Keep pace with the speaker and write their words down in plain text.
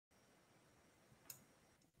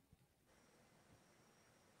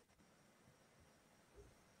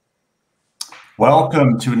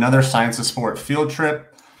Welcome to another Science of Sport field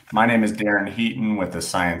trip. My name is Darren Heaton with the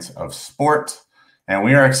Science of Sport, and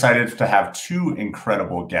we are excited to have two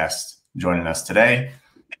incredible guests joining us today.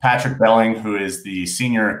 Patrick Belling, who is the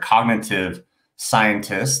Senior Cognitive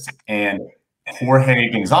Scientist, and Jorge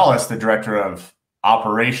Gonzalez, the Director of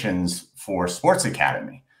Operations for Sports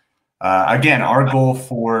Academy. Again, our goal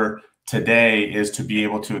for today is to be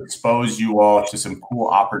able to expose you all to some cool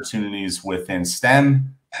opportunities within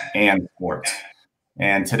STEM and sports.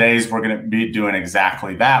 And today's we're going to be doing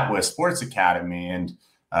exactly that with Sports Academy. And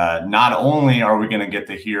not only are we going to get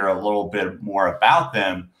to hear a little bit more about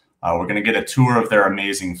them, we're going to get a tour of their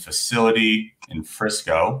amazing facility in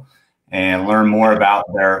Frisco and learn more about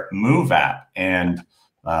their Move app. And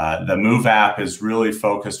the Move app is really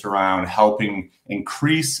focused around helping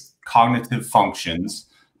increase cognitive functions,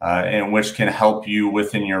 in which can help you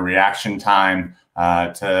within your reaction time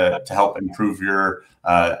to help improve your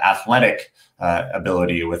athletic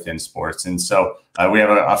ability within sports. And so we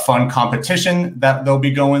have a fun competition that they'll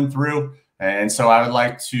be going through. And so I would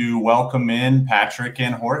like to welcome in Patrick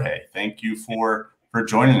and Jorge. Thank you for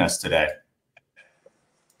joining us today.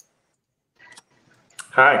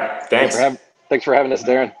 Hi, thanks. Thanks for having us,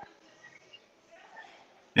 Darren.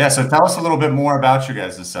 Yeah, so tell us a little bit more about you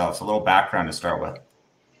guys yourselves, a little background to start with.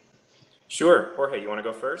 Sure. Jorge, you want to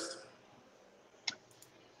go first?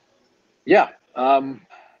 Yeah.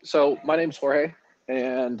 So my name's Jorge,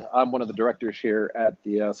 and I'm one of the directors here at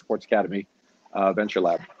the Sports Academy Venture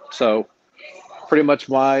Lab. So pretty much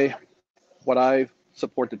what I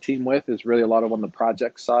support the team with is really a lot of on the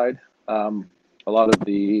project side, a lot of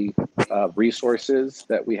the resources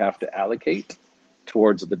that we have to allocate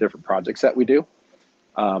towards the different projects that we do,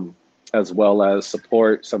 as well as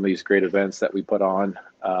support some of these great events that we put on.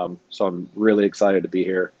 So I'm really excited to be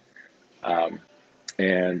here.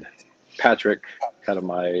 And Patrick, kind of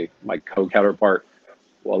my co-counterpart,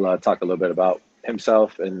 will talk a little bit about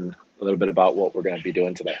himself and a little bit about what we're going to be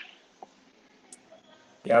doing today.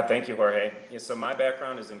 Yeah, thank you, Jorge. Yeah, so my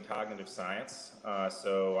background is in cognitive science.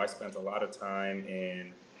 So I spent a lot of time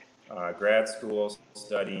in grad school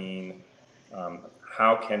studying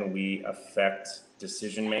how can we affect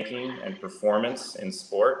decision-making and performance in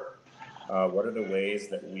sport. What are the ways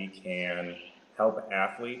that we can help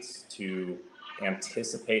athletes to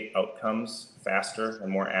anticipate outcomes faster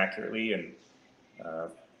and more accurately, and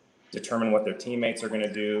determine what their teammates are going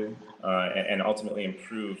to do, and ultimately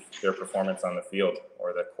improve their performance on the field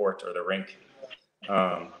or the court or the rink.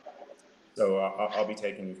 So I'll be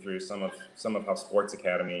taking you through some of how Sports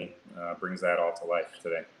Academy brings that all to life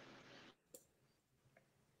today.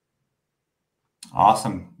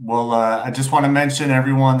 Awesome. Well, I just want to mention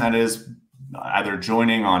everyone that is either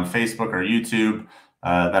joining on Facebook or YouTube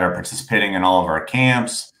that are participating in all of our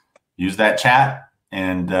camps, use that chat,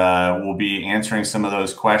 and we'll be answering some of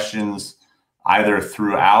those questions either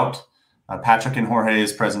throughout Patrick and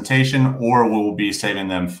Jorge's presentation, or we'll be saving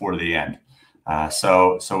them for the end.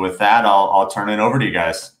 So with that, I'll turn it over to you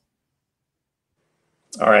guys.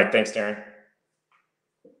 All right. Thanks, Darren.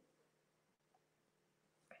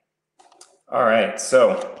 All right.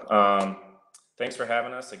 So thanks for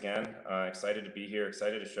having us again. Excited to be here.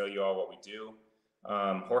 Excited to show you all what we do.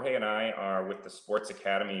 Jorge and I are with the Sports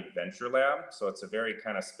Academy Venture Lab. So it's a very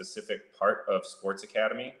kind of specific part of Sports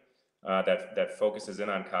Academy that focuses in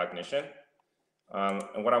on cognition.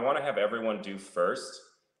 And what I want to have everyone do first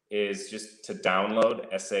is just to download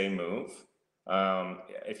SA Move.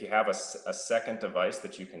 If you have a second device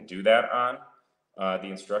that you can do that on, the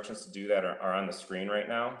instructions to do that are on the screen right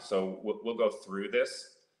now. So we'll go through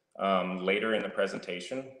this later in the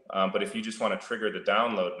presentation. But if you just want to trigger the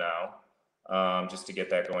download now, just to get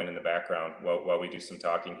that going in the background while we do some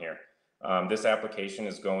talking here. This application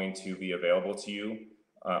is going to be available to you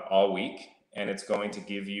all week, and it's going to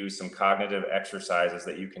give you some cognitive exercises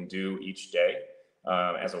that you can do each day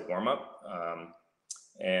as a warm-up.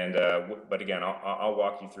 But again, I'll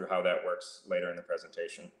walk you through how that works later in the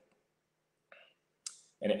presentation.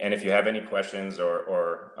 And if you have any questions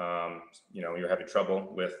or you're having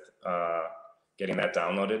trouble with getting that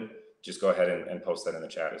downloaded, just go ahead and post that in the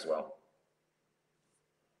chat as well.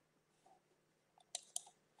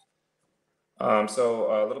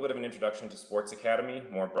 So a little bit of an introduction to Sports Academy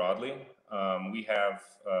more broadly. We have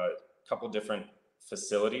a couple different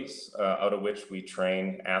facilities out of which we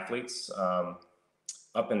train athletes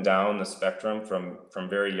up and down the spectrum from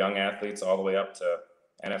very young athletes all the way up to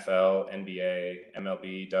NFL, NBA,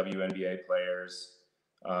 MLB, WNBA players.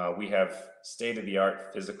 We have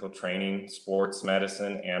state-of-the-art physical training, sports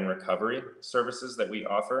medicine, and recovery services that we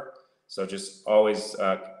offer. So just always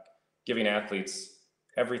giving athletes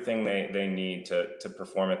everything they need to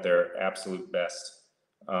perform at their absolute best.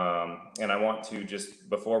 And I want to just,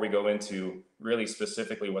 before we go into really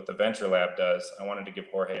specifically what the Venture Lab does, I wanted to give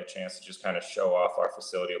Jorge a chance to just kind of show off our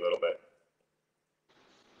facility a little bit.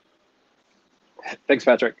 Thanks,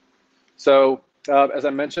 Patrick. So as I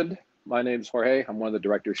mentioned, my name is Jorge. I'm one of the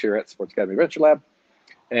directors here at Sports Academy Venture Lab.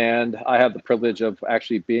 And I have the privilege of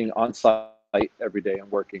actually being on site every day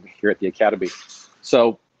and working here at the Academy.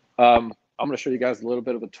 So I'm going to show you guys a little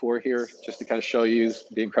bit of a tour here just to kind of show you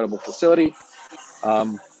the incredible facility.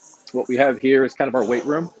 What we have here is kind of our weight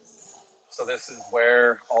room. So this is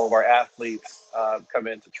where all of our athletes come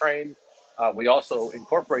in to train. We also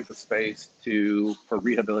incorporate the space for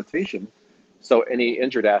rehabilitation. So any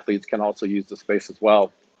injured athletes can also use the space as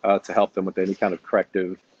well to help them with any kind of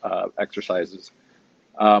corrective exercises.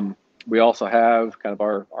 We also have kind of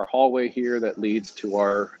our hallway here that leads to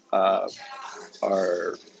our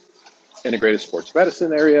integrated sports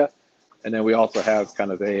medicine area. And then we also have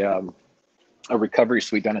kind of a recovery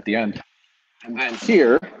suite down at the end. And then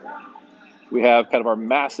here we have kind of our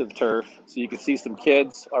massive turf. So you can see some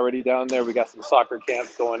kids already down there. We got some soccer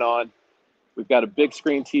camps going on. We've got a big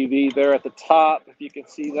screen TV there at the top, if you can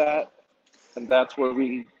see that. And that's where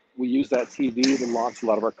we use that TV to launch a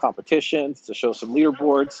lot of our competitions, to show some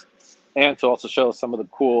leaderboards, and to also show some of the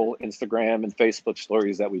cool Instagram and Facebook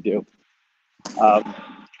stories that we do.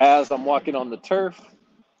 As I'm walking on the turf,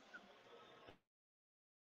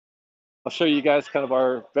 I'll show you guys kind of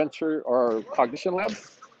our venture or our cognition lab.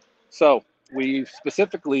 So we've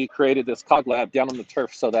specifically created this cog lab down on the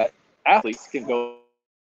turf so that athletes can go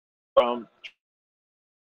from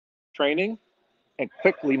training and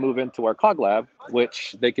quickly move into our cog lab,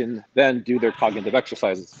 which they can then do their cognitive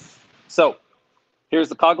exercises. So here's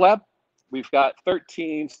the cog lab. We've got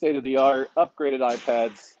 13 state-of-the-art upgraded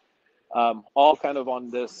iPads, all kind of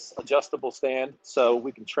on this adjustable stand. So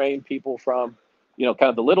we can train people from, kind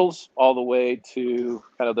of the littles all the way to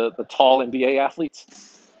kind of the tall NBA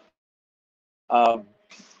athletes. I'm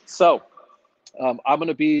going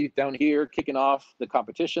to be down here kicking off the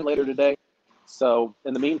competition later today. So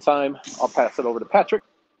in the meantime, I'll pass it over to Patrick,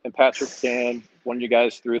 and Patrick can run you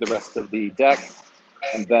guys through the rest of the deck.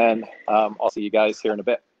 And then I'll see you guys here in a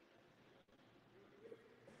bit.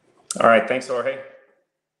 All right, thanks, Jorge.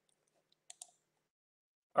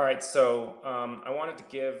 All right, so I wanted to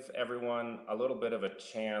give everyone a little bit of a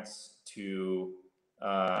chance to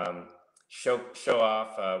show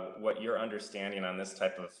off what your understanding on this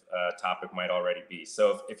type of topic might already be.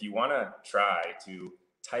 So if you want to try to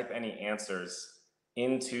type any answers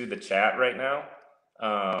into the chat right now,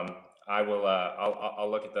 I'll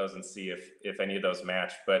look at those and see if any of those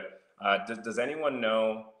match. But does anyone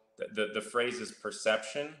know the phrases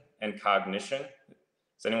perception and cognition?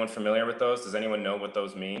 Is anyone familiar with those? Does anyone know what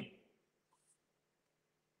those mean?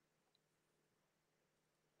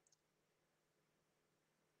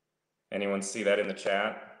 Anyone see that in the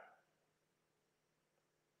chat?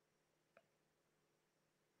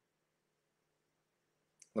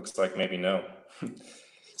 Looks like maybe no.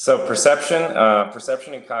 So perception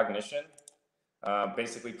and cognition,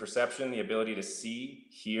 basically perception, the ability to see,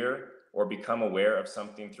 hear, or become aware of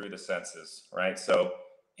something through the senses, right? So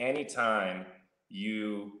anytime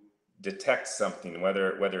you detect something,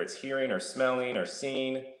 whether it's hearing or smelling or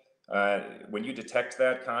seeing, when you detect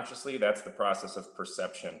that consciously, that's the process of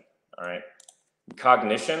perception, all right?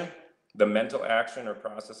 Cognition, the mental action or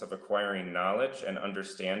process of acquiring knowledge and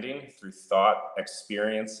understanding through thought,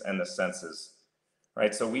 experience, and the senses,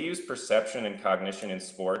 right? So we use perception and cognition in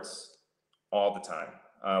sports all the time.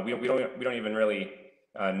 We don't even really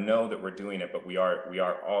know that we're doing it, but we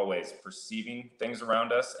are always perceiving things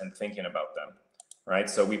around us and thinking about them, right?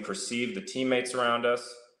 So we perceive the teammates around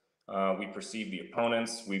us, we perceive the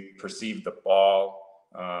opponents, we perceive the ball,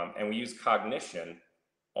 and we use cognition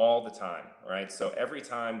all the time, right? So every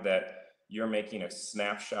time that you're making a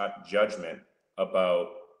snapshot judgment about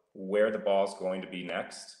where the ball's going to be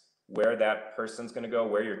next, where that person's going to go,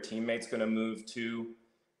 where your teammate's going to move to,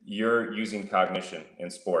 you're using cognition in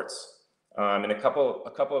sports. And a couple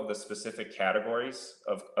of the specific categories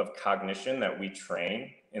of cognition that we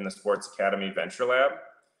train in the Sports Academy Venture Lab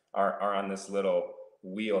are on this little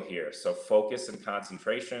wheel here. So focus and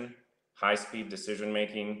concentration, high-speed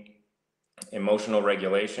decision-making, emotional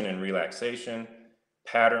regulation and relaxation,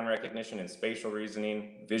 pattern recognition and spatial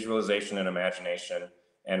reasoning, visualization and imagination,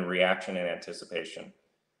 and reaction and anticipation.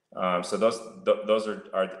 So those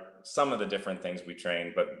are some of the different things we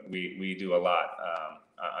train, but we do a lot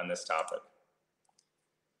on this topic.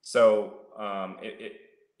 So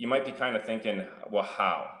you might be kind of thinking, well,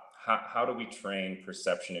 how do we train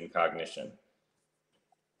perception and cognition?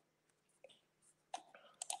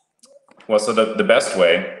 Well, so the best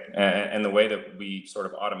way and the way that we sort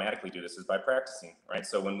of automatically do this is by practicing, right?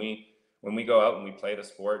 So when we go out and we play the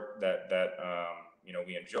sport that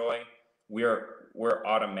we enjoy, we're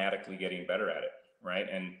automatically getting better at it, right?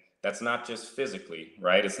 And that's not just physically,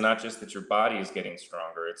 right? It's not just that your body is getting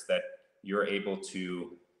stronger. It's that you're able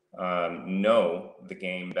to know the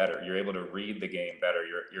game better. You're able to read the game better.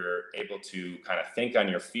 You're able to kind of think on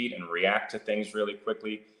your feet and react to things really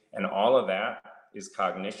quickly. And all of that is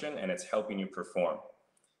cognition, and it's helping you perform.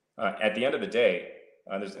 At the end of the day,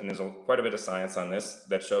 there's quite a bit of science on this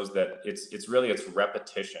that shows that it's really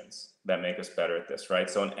repetitions that make us better at this, right?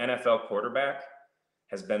 So an NFL quarterback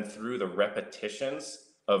has been through the repetitions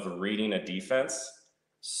of reading a defense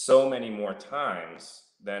so many more times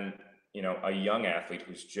than a young athlete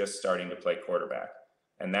who's just starting to play quarterback.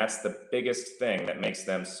 And that's the biggest thing that makes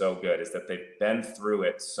them so good, is that they've been through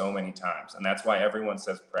it so many times. And that's why everyone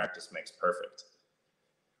says practice makes perfect.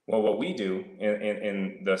 Well, what we do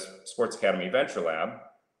in the Sports Academy Venture Lab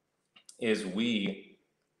is we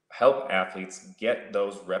help athletes get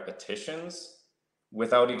those repetitions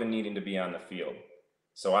without even needing to be on the field.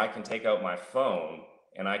 So I can take out my phone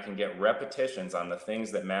and I can get repetitions on the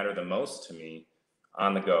things that matter the most to me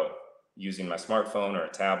on the go, using my smartphone or a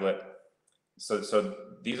tablet. So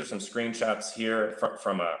these are some screenshots here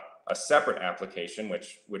from a separate application,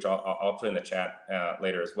 which I'll put in the chat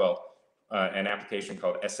later as well. An application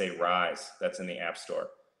called SA Rise that's in the App Store.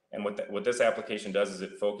 And what this application does is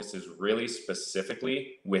it focuses really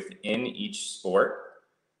specifically within each sport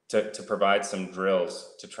to provide some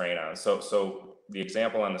drills to train on. So the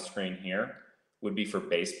example on the screen here would be for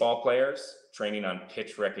baseball players training on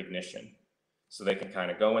pitch recognition. So they can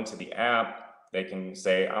kind of go into the app, they can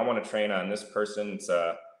say, I want to train on this person, it's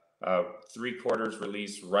a 3/4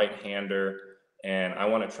 release right-hander, and I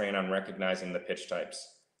want to train on recognizing the pitch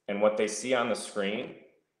types. And what they see on the screen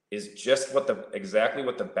is just exactly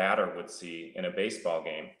what the batter would see in a baseball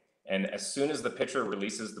game. And as soon as the pitcher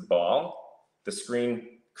releases the ball, the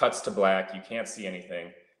screen cuts to black, you can't see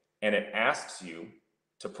anything, and it asks you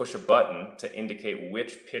to push a button to indicate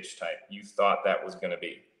which pitch type you thought that was going to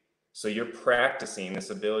be. So you're practicing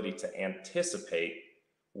this ability to anticipate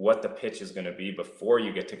what the pitch is going to be before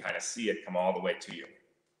you get to kind of see it come all the way to you.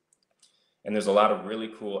 And there's a lot of really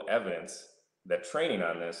cool evidence that training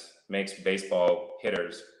on this makes baseball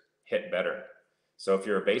hitters hit better. So if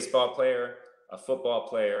you're a baseball player, a football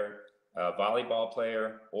player, a volleyball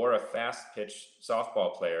player, or a fast pitch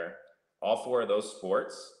softball player, all 4 of those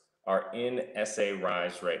sports are in SA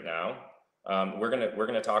Rise right now. We're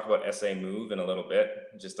gonna talk about SA Move in a little bit.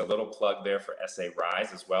 Just a little plug there for SA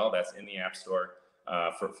Rise as well. That's in the App Store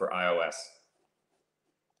for iOS.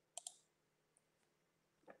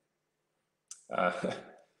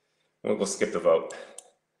 We'll skip the vote.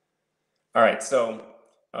 All right, so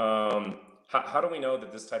how do we know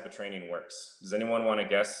that this type of training works? Does anyone want to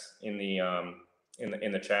guess in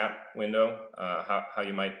the chat window how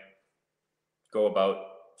you might go about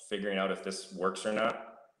figuring out if this works or not?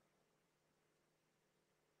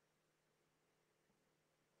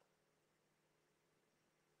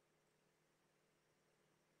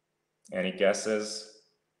 Any guesses?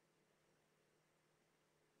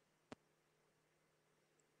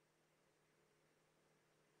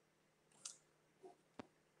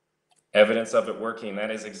 Evidence of it working,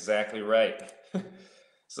 that is exactly right.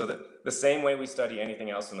 So the same way we study anything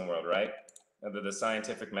else in the world, right? The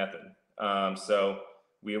scientific method. So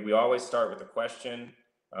we always start with a question.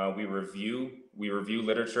 We review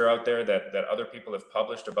literature out there that other people have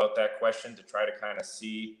published about that question to try to kind of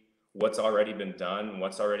see what's already been done,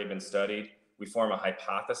 what's already been studied. We form a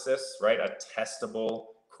hypothesis, right? A testable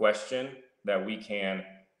question that we can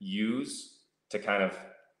use to kind of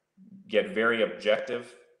get very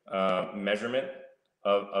objective measurement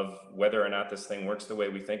of whether or not this thing works the way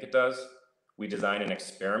we think it does. We design an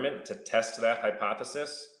experiment to test that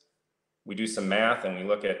hypothesis. We do some math and we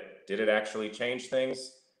look at, did it actually change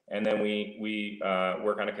things? And then we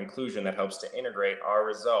work on a conclusion that helps to integrate our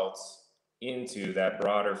results into that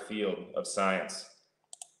broader field of science.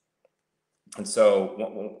 And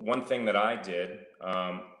so one thing that I did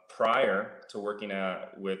prior to working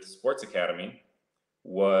with Sports Academy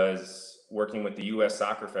was working with the US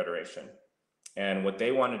Soccer Federation. And what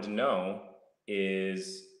they wanted to know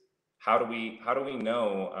is how do we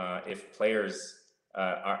know if players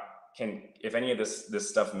if any of this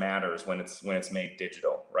stuff matters when it's made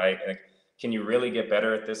digital, right? And can you really get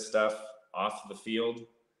better at this stuff off the field,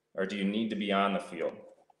 or do you need to be on the field?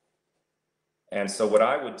 And so what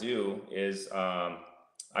I would do is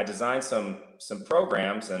I designed some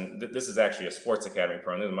programs, and this is actually a Sports Academy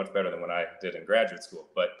program. This is much better than what I did in graduate school.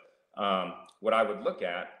 But What I would look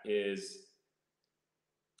at is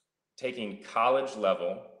taking college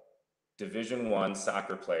level Division I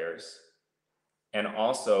soccer players and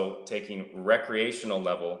also taking recreational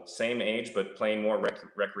level, same age, but playing more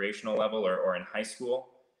recreational level or in high school.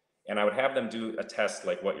 And I would have them do a test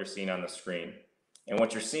like what you're seeing on the screen. And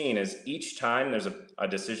what you're seeing is each time there's a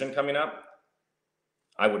decision coming up,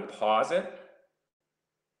 I would pause it,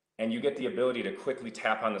 and you get the ability to quickly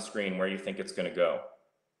tap on the screen where you think it's going to go.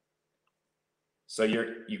 So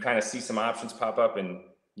you kind of see some options pop up and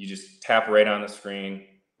you just tap right on the screen.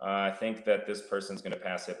 I think that this person's going to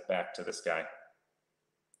pass it back to this guy.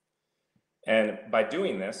 And by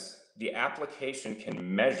doing this, the application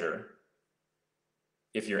can measure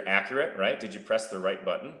if you're accurate, right? Did you press the right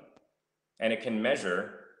button? And it can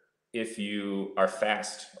measure if you are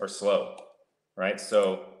fast or slow, right?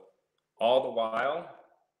 So all the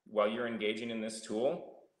while you're engaging in this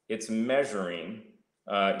tool, it's measuring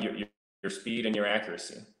your speed and your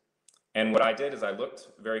accuracy. And what I did is I looked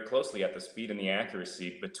very closely at the speed and the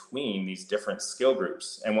accuracy between these different skill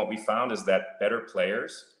groups. And what we found is that better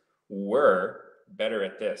players were better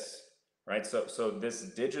at this, right? So this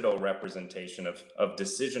digital representation of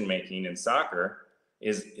decision-making in soccer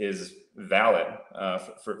is valid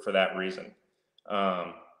for that reason.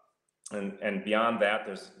 And beyond that,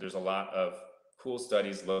 there's a lot of cool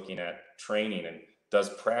studies looking at training and does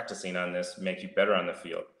practicing on this make you better on the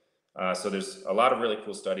field? So there's a lot of really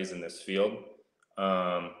cool studies in this field.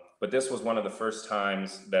 But this was one of the first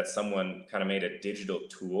times that someone kind of made a digital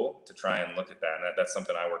tool to try and look at that. And that's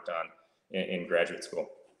something I worked on in graduate school.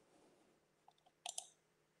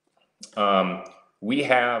 We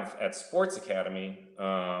have at Sports Academy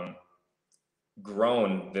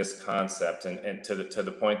grown this concept and to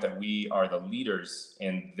the point that we are the leaders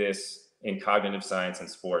in cognitive science and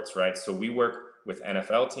sports, right? So we work with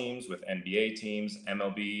NFL teams, with NBA teams,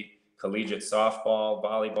 MLB, collegiate softball,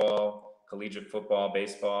 volleyball, collegiate football,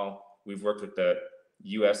 baseball. We've worked with the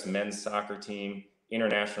U.S. men's soccer team,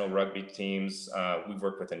 international rugby teams. We've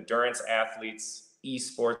worked with endurance athletes,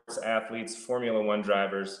 esports athletes, Formula One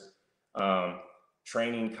drivers,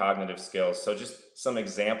 training cognitive skills. So just some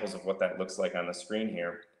examples of what that looks like on the screen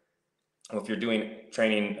here. Well, if you're doing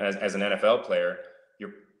training as an NFL player,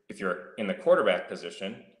 if you're in the quarterback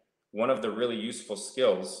position, one of the really useful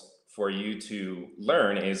skills for you to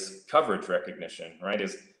learn is coverage recognition, right?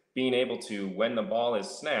 Is being able to, when the ball is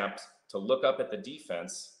snapped, to look up at the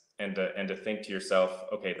defense and to think to yourself,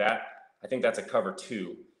 okay, I think that's a cover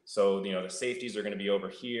 2. So, the safeties are going to be over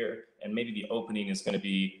here, and maybe the opening is going to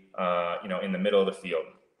be, in the middle of the field.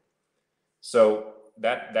 So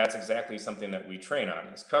that's exactly something that we train on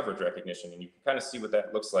is coverage recognition. And you can kind of see what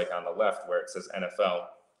that looks like on the left where it says NFL.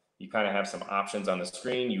 You kind of have some options on the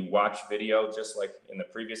screen. You watch video, just like in the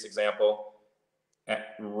previous example.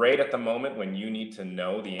 Right at the moment when you need to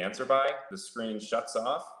know the answer by, the screen shuts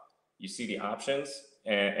off. You see the options,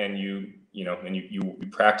 and you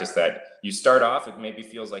practice that. You start off, it maybe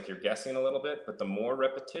feels like you're guessing a little bit, but the more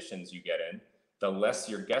repetitions you get in, the less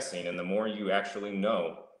you're guessing, and the more you actually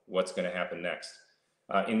know what's going to happen next.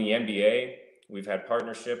 In the NBA, we've had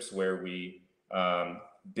partnerships where we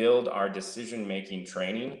build our decision-making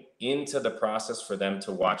training into the process for them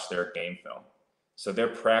to watch their game film. So they're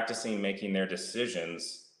practicing making their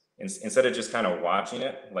decisions instead of just kind of watching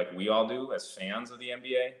it like we all do as fans of the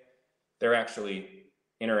NBA. They're actually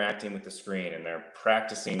interacting with the screen and they're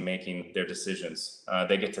practicing making their decisions.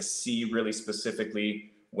 They get to see really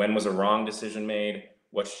specifically when was a wrong decision made,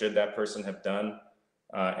 what should that person have done,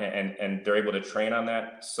 and they're able to train on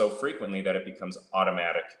that so frequently that it becomes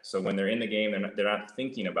automatic. So when they're in the game, they're not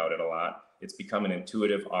thinking about it a lot. It's become an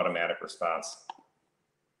intuitive, automatic response.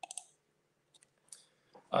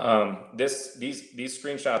 These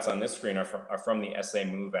screenshots on this screen are from the SA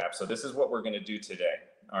Move app. So this is what we're going to do today.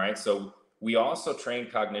 All right. So we also train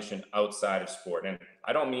cognition outside of sport. And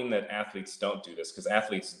I don't mean that athletes don't do this, because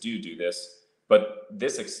athletes do this, but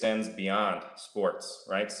this extends beyond sports,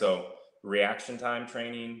 right? So reaction time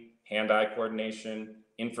training, hand-eye coordination,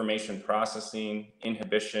 information processing,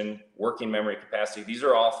 inhibition, working memory capacity. These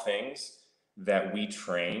are all things that we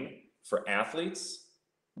train for athletes,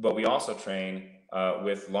 but we also train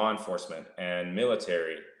with law enforcement and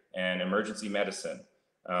military and emergency medicine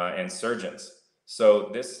and surgeons. So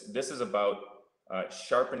this is about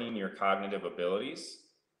sharpening your cognitive abilities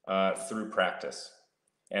through practice.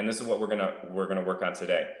 And this is what we're gonna work on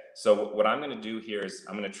today. So what I'm going to do here is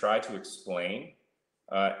I'm going to try to explain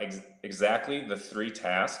exactly the 3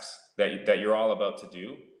 tasks that you're all about to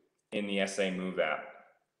do in the SA Move app,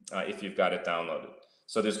 if you've got it downloaded.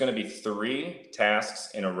 So there's going to be 3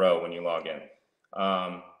 tasks in a row when you log in.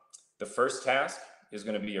 The first task is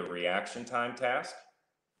going to be a reaction time task.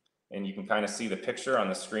 And you can kind of see the picture on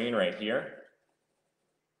the screen right here.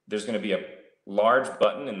 There's going to be a large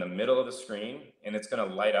button in the middle of the screen, and it's going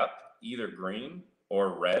to light up either green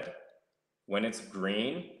or red. When it's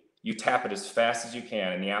green, you tap it as fast as you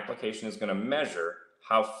can, and the application is going to measure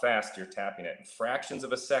how fast you're tapping it. In fractions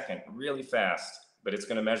of a second, really fast, but it's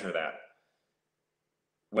going to measure that.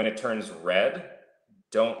 When it turns red,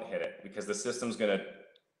 don't hit it, because the system's going to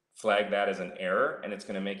flag that as an error, and it's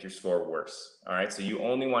going to make your score worse. All right, so you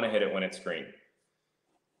only want to hit it when it's green.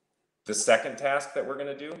 The second task that we're going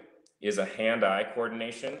to do is a hand-eye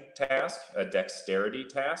coordination task, a dexterity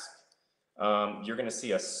task. You're going to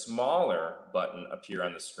see a smaller button appear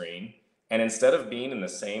on the screen, and instead of being in the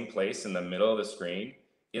same place in the middle of the screen,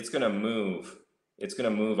 it's going to move. It's going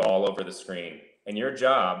to move all over the screen, and your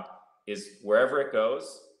job is wherever it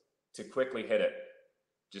goes to quickly hit it.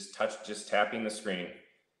 Just tapping the screen.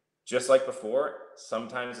 Just like before,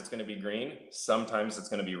 sometimes it's going to be green, sometimes it's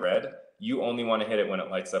going to be red. You only want to hit it when it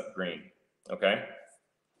lights up green, okay?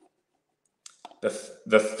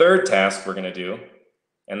 The third task we're going to do,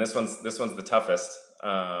 and this one's the toughest,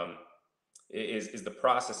 is the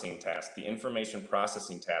processing task, the information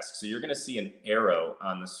processing task. So you're going to see an arrow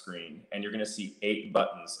on the screen, and you're going to see 8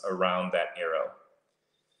 buttons around that arrow.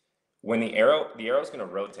 When the arrow is going to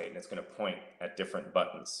rotate, and it's going to point at different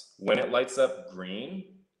buttons. When it lights up green,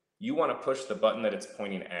 you want to push the button that it's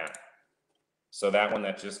pointing at. So that one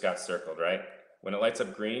that just got circled, right? When it lights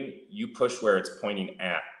up green, you push where it's pointing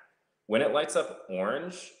at. When it lights up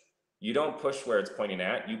orange, you don't push where it's pointing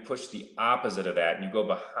at, you push the opposite of that, and you go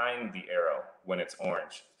behind the arrow when it's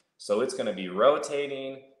orange. So it's going to be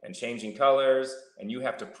rotating and changing colors, and you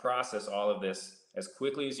have to process all of this as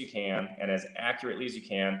quickly as you can and as accurately as you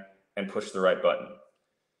can and push the right button.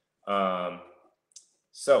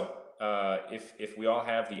 If we all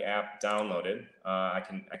have the app downloaded, I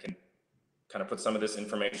can kind of put some of this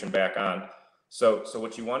information back on. So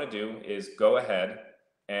what you want to do is go ahead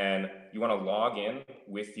and you want to log in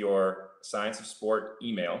with your Science of Sport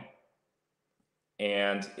email,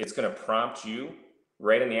 and it's going to prompt you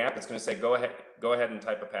right in the app. It's going to say, go ahead and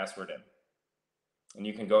type a password in. And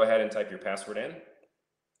you can go ahead and type your password in,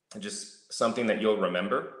 and just something that you'll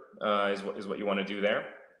remember is what you want to do there.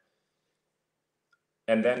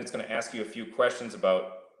 And then it's going to ask you a few questions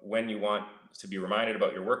about when you want to be reminded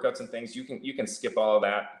about your workouts and things. You can skip all of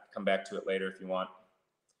that, come back to it later if you want.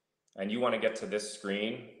 And you want to get to this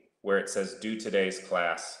screen where it says do today's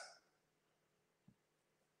class.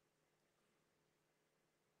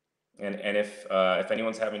 And if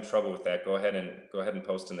anyone's having trouble with that, go ahead and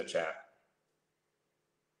post in the chat.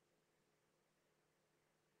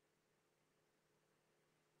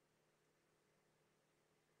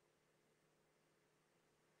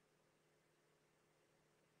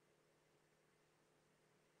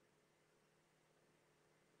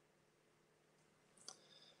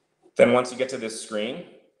 Then once you get to this screen,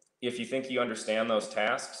 if you think you understand those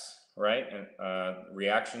tasks, right, and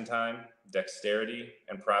reaction time, dexterity,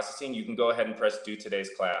 and processing, you can go ahead and press do today's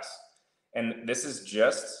class. And this is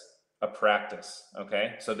just a practice,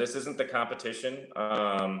 okay? So this isn't the competition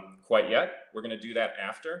quite yet. We're gonna do that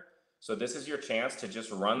after. So this is your chance to just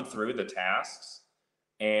run through the tasks.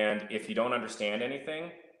 And if you don't understand anything,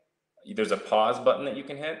 there's a pause button that you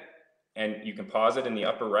can hit, and you can pause it in the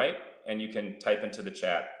upper right, and you can type into the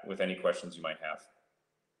chat with any questions you might have.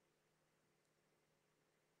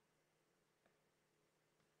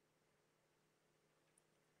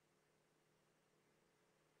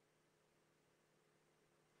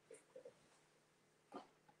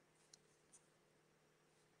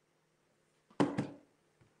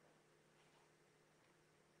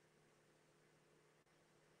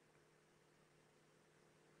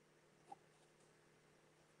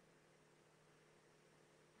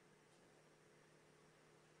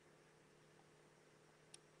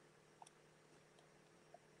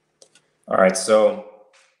 All right, so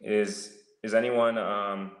is anyone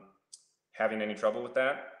having any trouble with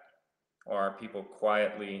that? Or are people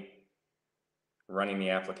quietly running the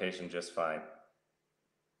application just fine?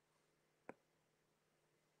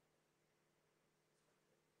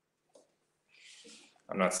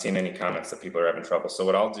 I'm not seeing any comments that people are having trouble. So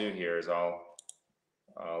what I'll do here is I'll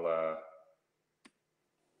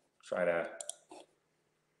try to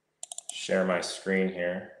share my screen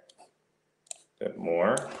here a bit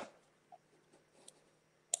more.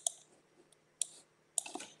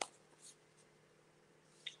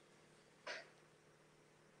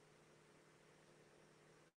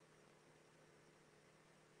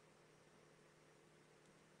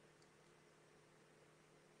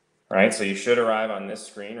 All right, so you should arrive on this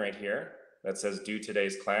screen right here that says do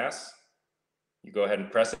today's class. you go ahead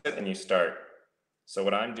and press it and you start. So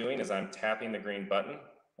what I'm doing is I'm tapping the green button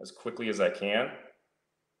as quickly as I can.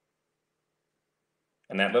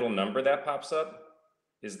 And that little number that pops up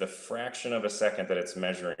is the fraction of a second that it's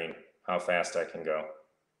measuring how fast I can go.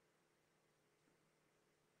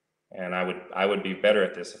 And I would be better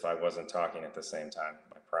at this if I wasn't talking at the same time,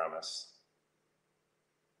 I promise.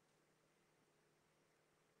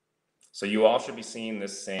 So you all should be seeing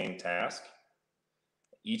this same task.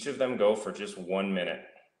 Each of them go for just 1 minute.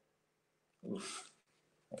 Oof,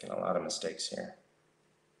 making a lot of mistakes here.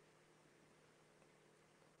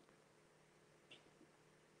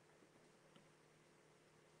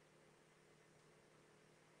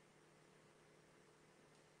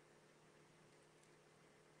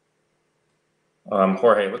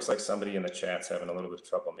 Jorge, it looks like somebody in the chat's having a little bit of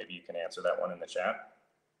trouble. Maybe you can answer that one in the chat.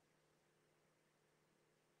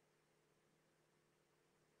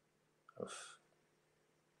 Oof.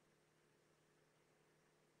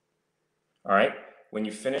 All right, when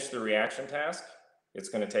you finish the reaction task, it's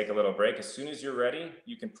going to take a little break. As soon as you're ready,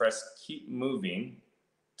 you can press keep moving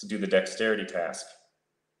to do the dexterity task.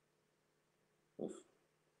 Oof.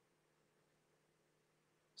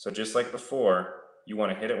 So just like before, you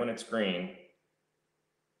want to hit it when it's green,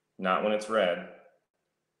 not when it's red,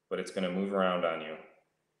 but it's going to move around on you.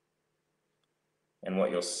 And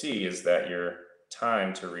what you'll see is that your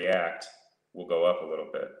time to react will go up a little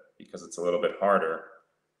bit because it's a little bit harder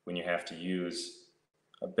when you have to use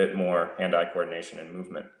a bit more hand-eye coordination and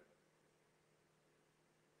movement.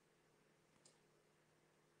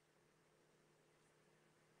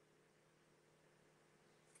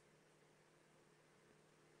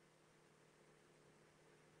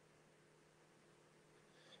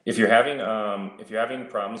 If you're having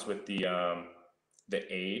problems with the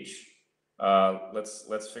age,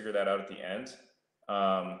 let's figure that out at the end.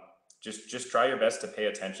 Just try your best to pay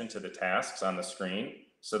attention to the tasks on the screen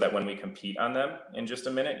so that when we compete on them in just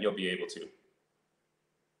a minute, you'll be able to.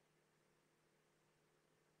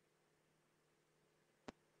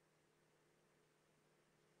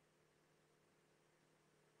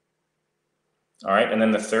 All right, and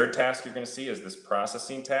then the third task you're going to see is this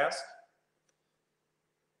processing task.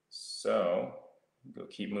 So go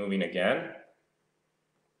keep moving again.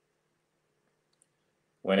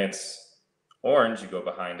 When it's orange, you go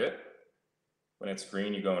behind it. When it's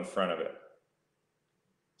green, you go in front of it.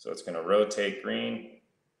 So it's going to rotate green,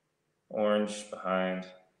 orange behind,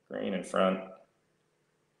 green in front,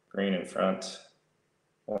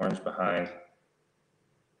 orange behind.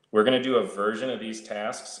 We're going to do a version of these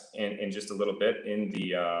tasks in just a little bit in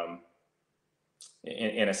the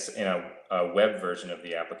in a web version of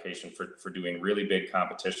the application for doing really big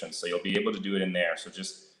competitions. So you'll be able to do it in there. So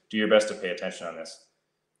just do your best to pay attention on this.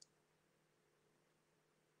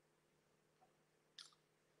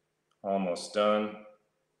 Almost done.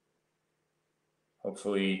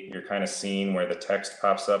 Hopefully you're kind of seeing where the text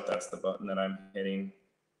pops up. That's the button that I'm hitting.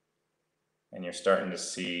 And you're starting to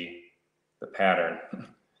see the pattern.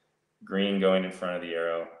 Green going in front of the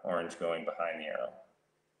arrow, orange going behind the arrow.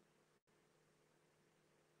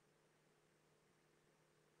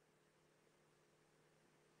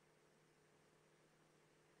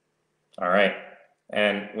 All right,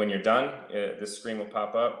 and when you're done, this screen will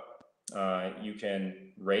pop up. You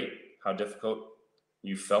can rate how difficult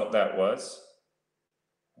you felt that was.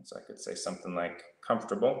 So I could say something like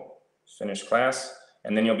comfortable, finish class,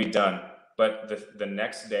 and then you'll be done. But the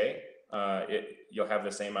next day, you'll have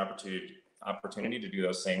the same opportunity to do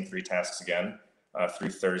those same 3 tasks again through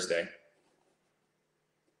Thursday.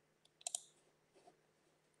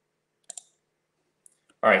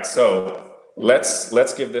 All right, so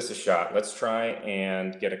let's give this a shot. Let's try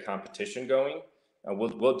and get a competition going.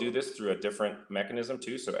 We'll do this through a different mechanism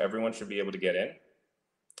too, so everyone should be able to get in.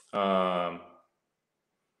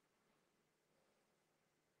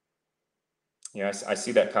 Yeah, I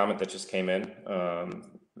see that comment that just came in.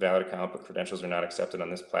 Valid account, but credentials are not accepted on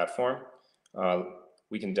this platform.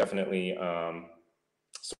 We can definitely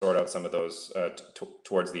sort out some of those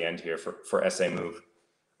towards the end here for SA Move.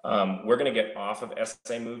 We're going to get off of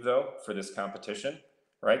SA Move though for this competition,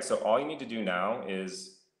 right? So all you need to do now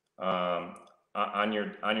is on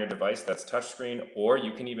your device that's touchscreen, or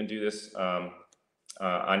you can even do this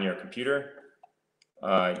on your computer.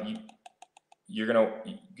 You're going to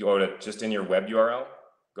go to just in your web URL,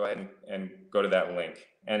 go ahead and go to that link.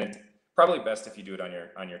 And it's probably best if you do it on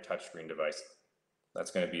your touchscreen device.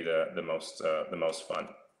 That's going to be the most fun.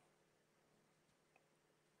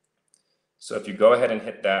 So if you go ahead and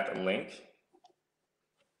hit that link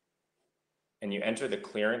and you enter the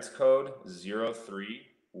clearance code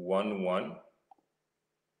 0311,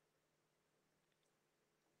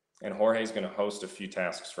 and Jorge is going to host a few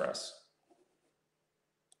tasks for us.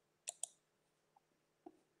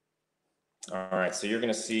 All right, so you're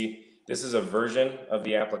going to see this is a version of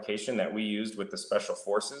the application that we used with the Special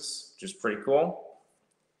Forces, which is pretty cool.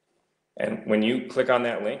 And when you click on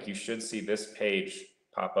that link, you should see this page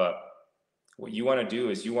pop up. What you want to do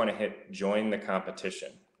is you want to hit join the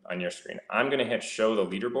competition on your screen. I'm going to hit show the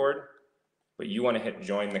leaderboard, but you want to hit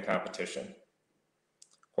join the competition.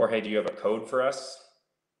 Jorge, do you have a code for us?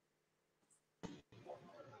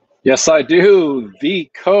 Yes, I do.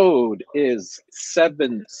 The code is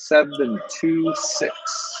 7726.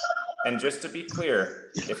 And just to be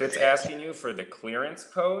clear, if it's asking you for the clearance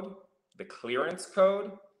code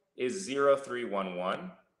is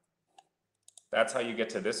 0311. That's how you get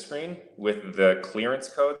to this screen with the clearance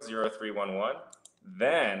code 0311.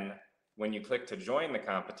 Then when you click to join the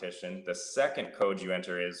competition, the second code you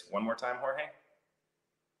enter is, one more time, Jorge?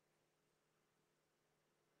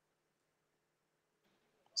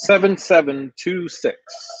 7726.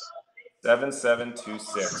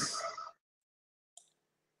 7726.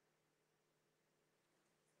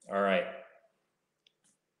 All right.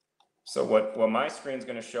 So what my screen is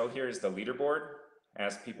going to show here is the leaderboard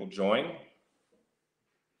as people join.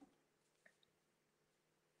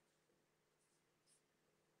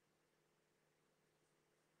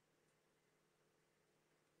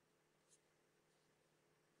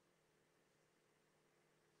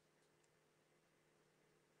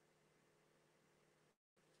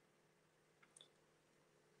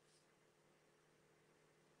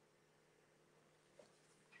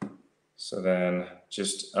 So then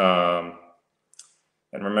just, and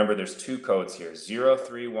remember there's two codes here,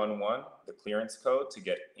 0311, the clearance code to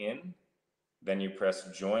get in, then you press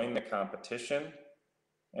join the competition,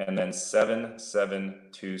 and then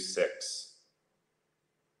 7726.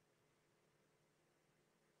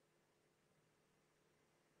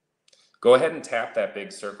 Go ahead and tap that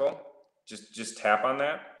big circle. Just tap on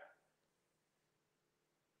that.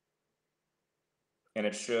 And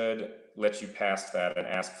it should let you past that and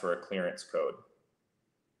ask for a clearance code.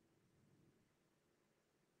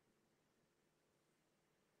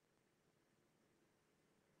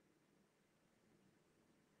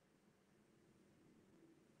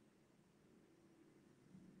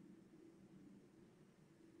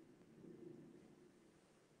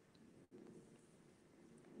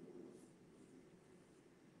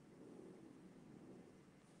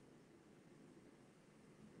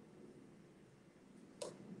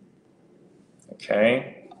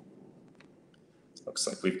 Okay. Looks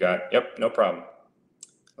like we've got, yep, no problem.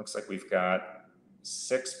 Looks like we've got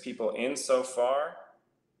 6 people in so far.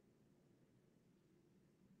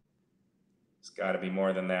 It's got to be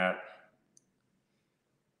more than that.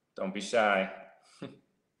 Don't be shy.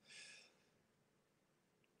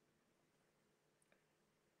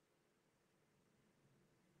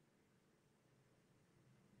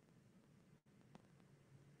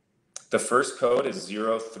 The first code is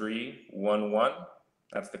 0311.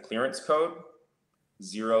 That's the clearance code,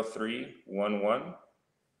 0311.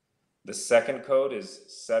 The second code is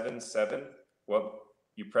 77. Well,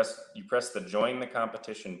 you press the join the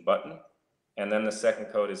competition button, and then the second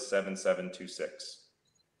code is 7726.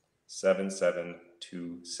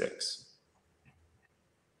 7726.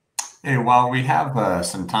 Hey, while we have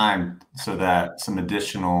some time so that some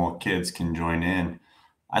additional kids can join in,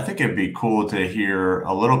 I think it'd be cool to hear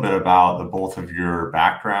a little bit about the both of your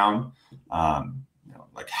background,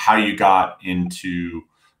 like how you got into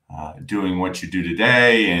doing what you do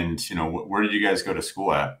today, and where did you guys go to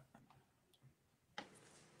school at?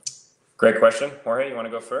 Great question, Jorge. You want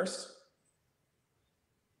to go first?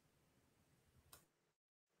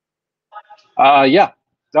 Yeah.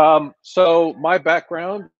 So my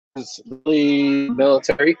background is really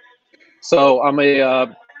military. So I'm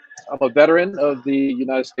a veteran of the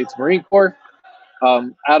United States Marine Corps.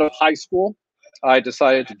 Out of high school, I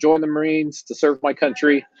decided to join the Marines to serve my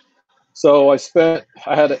country. So I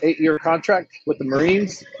had an 8-year contract with the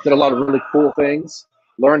Marines, did a lot of really cool things,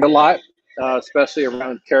 learned a lot, especially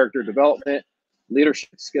around character development,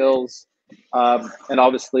 leadership skills, and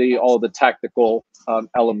obviously all the tactical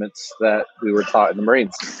elements that we were taught in the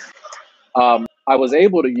Marines. I was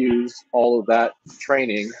able to use all of that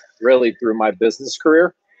training really through my business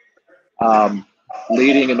career,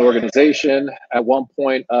 leading an organization at one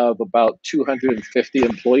point of about 250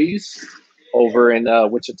 employees over in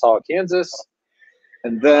Wichita, Kansas.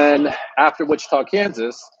 And then after Wichita,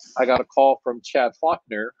 Kansas, I got a call from Chad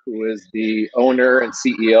Faulkner, who is the owner and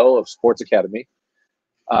CEO of Sports Academy.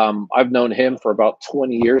 I've known him for about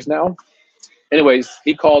 20 years now. Anyways,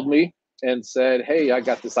 he called me and said, hey, I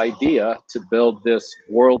got this idea to build this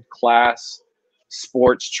world-class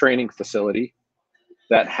sports training facility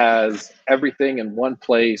that has everything in one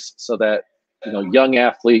place so that, young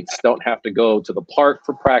athletes don't have to go to the park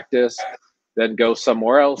for practice, then go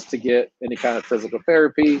somewhere else to get any kind of physical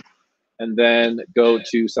therapy, and then go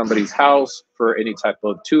to somebody's house for any type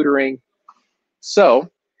of tutoring. So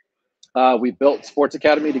we built Sports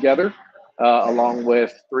Academy together, along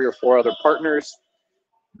with 3 or 4 other partners.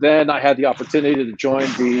 Then I had the opportunity to join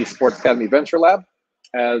the Sports Academy Venture Lab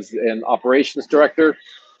as an operations director,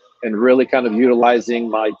 and really kind of utilizing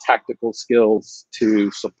my tactical skills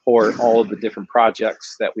to support all of the different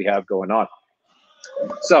projects that we have going on.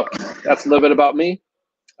 So that's a little bit about me.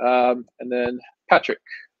 And then Patrick.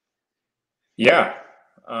 Yeah.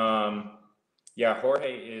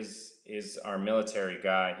 Jorge is our military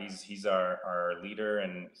guy. He's our leader,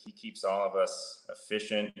 and he keeps all of us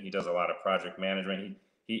efficient. He does a lot of project management.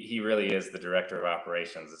 He really is the director of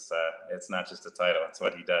operations. It's not just a title, it's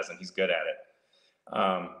what he does, and he's good at it.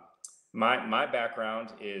 My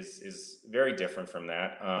background is very different from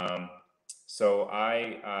that. So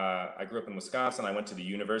I grew up in Wisconsin. I went to the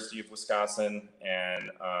University of Wisconsin,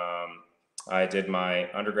 and I did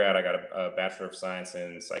my undergrad. I got a Bachelor of Science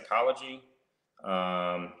in Psychology.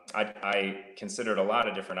 I considered a lot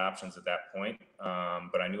of different options at that point,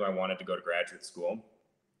 but I knew I wanted to go to graduate school.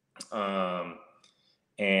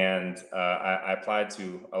 And I applied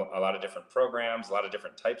to a lot of different programs, a lot of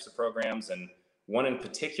different types of programs, and one in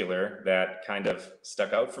particular that kind of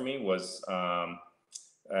stuck out for me was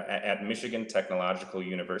at Michigan Technological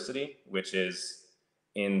University, which is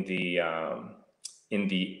in the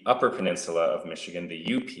Upper Peninsula of Michigan,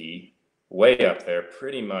 the UP, way up there,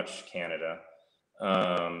 pretty much Canada.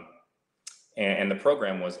 And the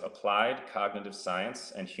program was Applied Cognitive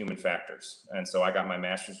Science and Human Factors. And so I got my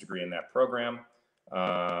master's degree in that program.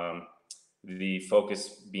 The focus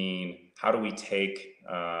being, how do we take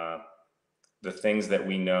the things that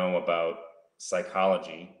we know about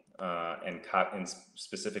psychology and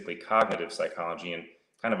specifically cognitive psychology, and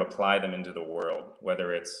kind of apply them into the world,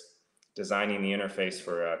 whether it's designing the interface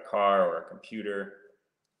for a car or a computer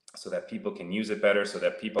so that people can use it better, so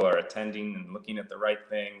that people are attending and looking at the right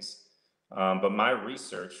things. But my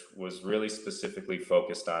research was really specifically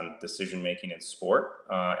focused on decision-making in sport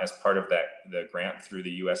as part of the grant through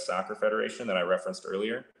the U.S. Soccer Federation that I referenced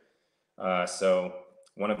earlier. So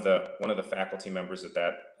one of the faculty members at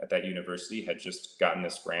that university had just gotten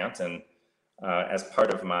this grant, and as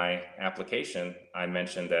part of my application, I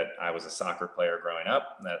mentioned that I was a soccer player growing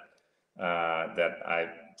up, that I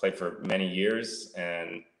played for many years,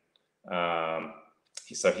 and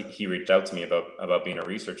he reached out to me about being a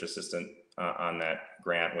research assistant on that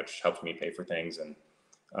grant, which helped me pay for things and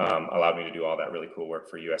allowed me to do all that really cool work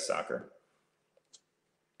for U.S. Soccer.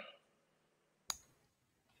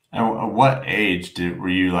 At what age were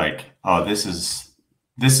you like, oh, this is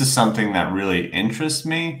something that really interests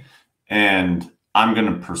me, and I'm going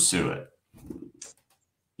to pursue it?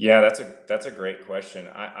 Yeah, that's a great question.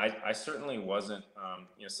 I certainly wasn't.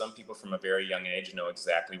 Some people from a very young age know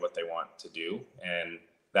exactly what they want to do, and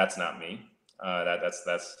that's not me.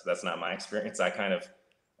 That's not my experience.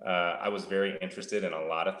 I was very interested in a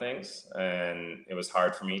lot of things, and it was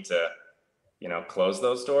hard for me to, close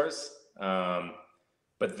those doors.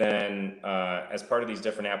 But then, as part of these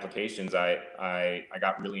different applications, I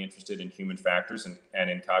got really interested in human factors and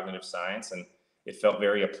in cognitive science, and it felt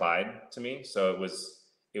very applied to me. So it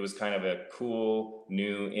was kind of a cool,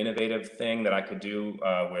 new, innovative thing that I could do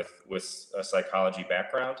with a psychology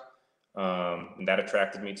background. And that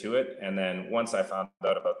attracted me to it. And then once I found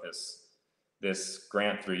out about this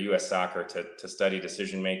grant through U.S. Soccer to study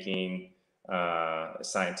decision making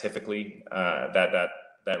scientifically, that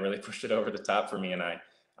really pushed it over the top for me, and I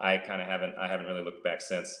haven't really looked back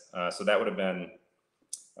since. So that would have been,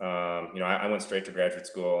 I went straight to graduate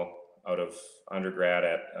school out of undergrad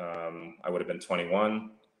I would have been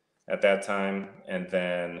 21 at that time, and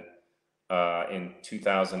then in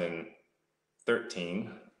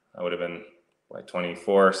 2013. I would have been like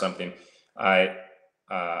 24 or something. I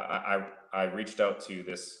reached out to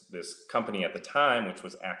this company at the time, which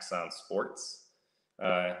was Axon Sports,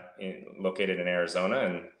 located in Arizona,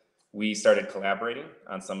 and we started collaborating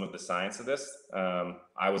on some of the science of this.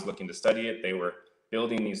 I was looking to study it. They were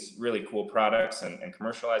building these really cool products and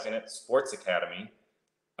commercializing it. Sports Academy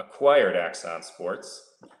acquired Axon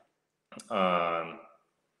Sports,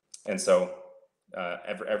 and so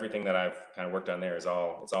everything that I've kind of worked on there it's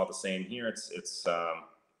all the same here.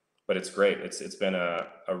 But it's great. It's been a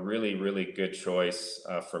really, really good choice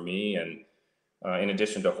for me. And in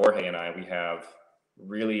addition to Jorge and I, we have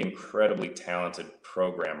really incredibly talented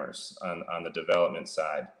programmers on the development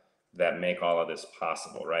side. that make all of this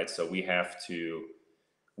possible, right? So we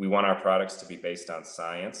want our products to be based on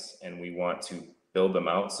science, and we want to build them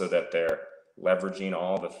out so that they're leveraging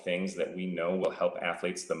all the things that we know will help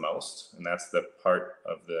athletes the most. And that's the part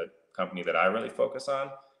of the company that I really focus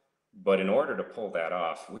on. But in order to pull that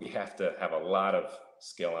off, we have to have a lot of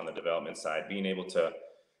skill on the development side, being able to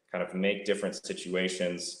kind of make different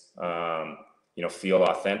situations, feel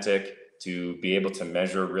authentic, to be able to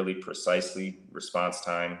measure really precisely response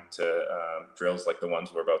time to drills like the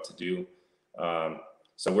ones we're about to do.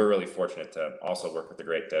 So we're really fortunate to also work with a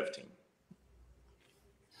great dev team.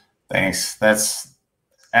 Thanks. That's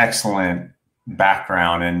excellent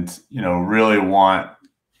background, and really want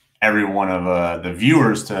every one of the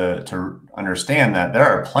viewers to understand that there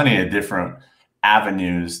are plenty of different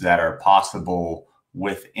avenues that are possible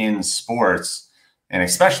within sports, and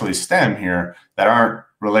especially STEM here, that aren't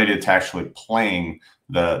related to actually playing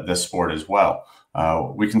the sport as well.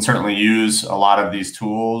 We can certainly use a lot of these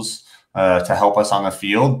tools to help us on the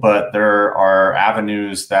field, but there are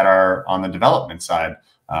avenues that are on the development side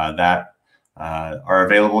that are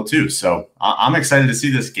available too. So I'm excited to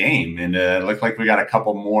see this game, and it looked like we got a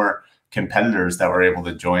couple more competitors that were able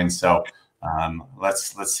to join. So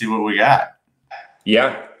let's see what we got.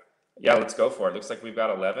 Yeah, let's go for it. Looks like we've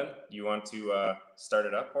got 11. You want to start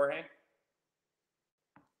it up, Jorge?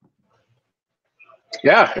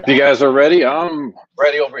 Yeah, if you guys are ready, I'm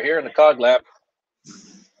ready over here in the Cog Lab.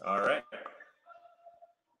 All right.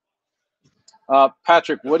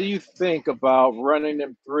 Patrick, what do you think about running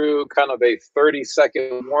them through kind of a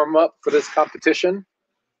 30-second warm-up for this competition?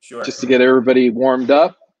 Sure. Just to get everybody warmed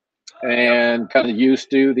up and kind of used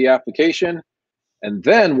to the application. And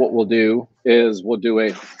then what we'll do is we'll do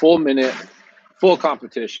a full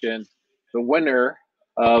competition. The winner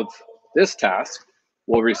of this task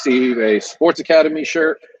will receive a Sports Academy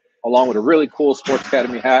shirt along with a really cool Sports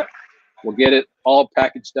Academy hat. We'll get it all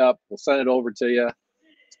packaged up. We'll send it over to you.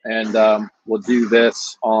 And we'll do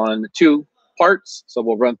this on 2 parts. So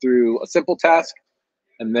we'll run through a simple task,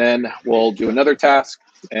 and then we'll do another task.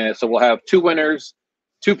 And so we'll have 2 winners,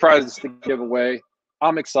 2 prizes to give away.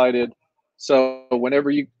 I'm excited. So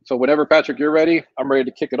whenever Patrick, you're ready, I'm ready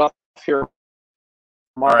to kick it off here.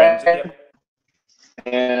 All right. Yep.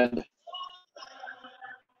 And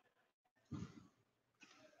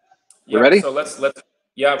you ready? So let's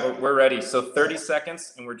we're ready. So 30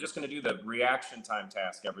 seconds, and we're just going to do the reaction time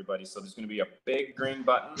task, everybody. So there's going to be a big green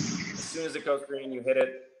button. As soon as it goes green, you hit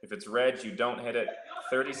it. If it's red, you don't hit it.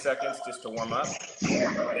 30 seconds just to warm up.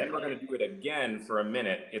 Then we're going to do it again for a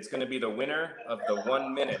minute. It's going to be the winner of the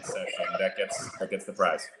 1-minute session that gets the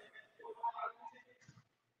prize.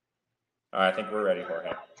 All right, I think we're ready,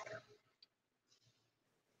 Jorge.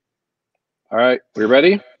 All right, we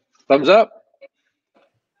ready? Thumbs up.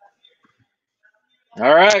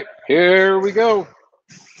 All right, here we go.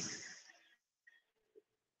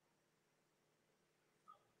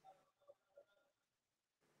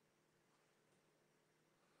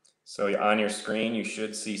 So on your screen, you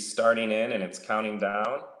should see starting in, and it's counting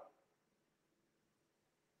down.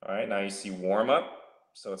 All right, now you see warm up.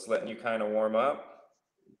 So it's letting you kind of warm up.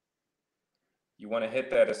 You want to hit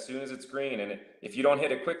that as soon as it's green, and if you don't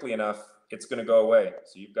hit it quickly enough, it's going to go away.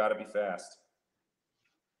 So you've got to be fast.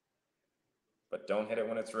 But don't hit it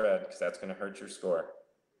when it's red, because that's going to hurt your score.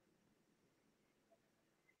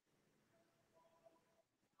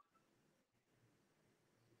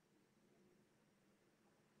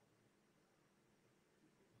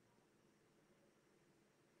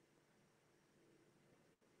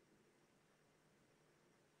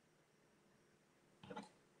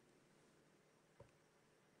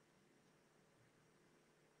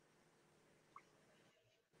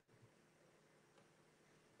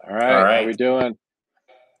 All right. How we doing?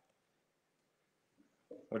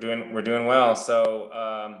 We're doing well.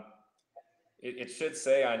 So it should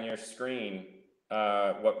say on your screen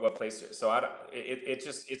what place. So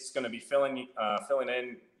it's going to be filling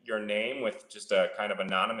in your name with just a kind of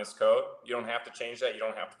anonymous code. You don't have to change that. You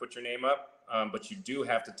don't have to put your name up, but you do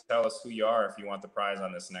have to tell us who you are if you want the prize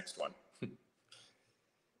on this next one.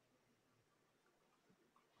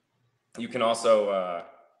 You can also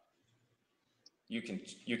you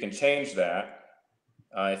can change that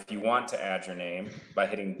if you want to add your name by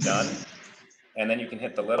hitting done, and then you can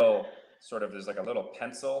hit the little there's like a little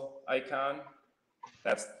pencil icon.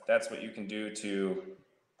 That's what you can do to.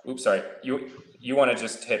 Oops, sorry. You want to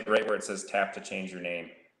just hit right where it says tap to change your name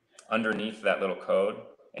underneath that little code,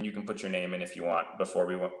 and you can put your name in if you want before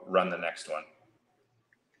we run the next one.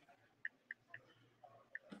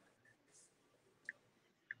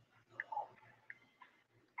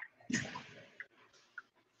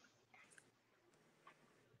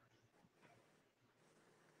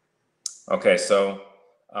 Okay, so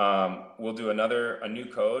we'll do a new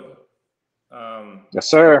code. Yes,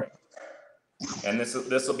 sir. And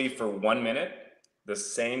this will be for 1 minute. The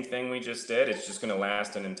same thing we just did. It's just going to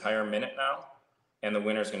last an entire minute now, and the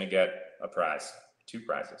winner's going to get a prize, 2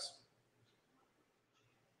 prizes.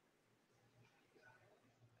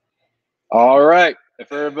 All right.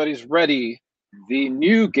 If everybody's ready, the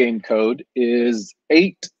new game code is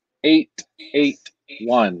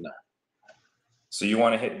 8881. So you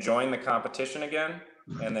want to hit join the competition again,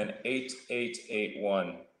 and then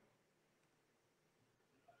 8881.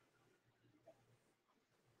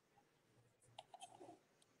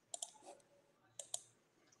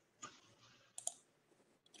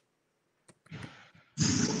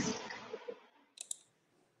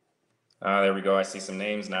 There we go. I see some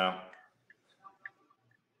names now.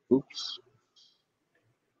 Oops.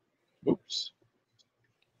 Oops.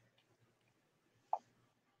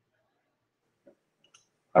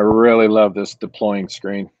 I really love this deploying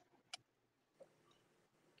screen.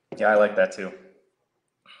 Yeah, I like that too.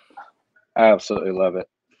 Absolutely love it.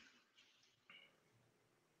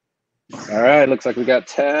 All right, looks like we got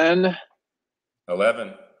 10.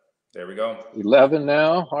 11. There we go. 11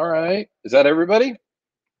 now. All right. Is that everybody?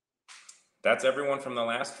 That's everyone from the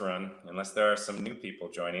last run, unless there are some new people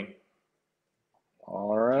joining.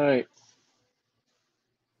 All right.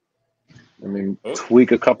 Let me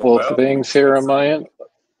tweak a couple of things here on my end.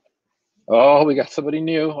 Oh, we got somebody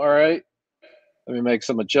new. All right. Let me make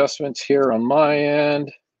some adjustments here on my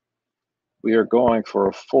end. We are going for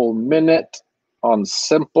a full minute on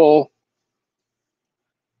simple.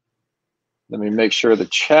 Let me make sure the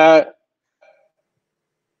chat.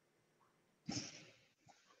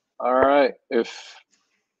 All right. If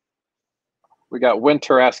we got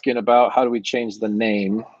Winter asking about how do we change the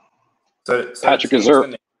name. So Patrick, is there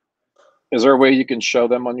a way you can show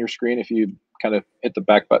them on your screen if you kind of hit the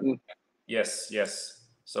back button? Yes, yes.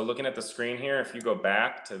 So looking at the screen here, if you go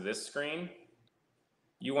back to this screen,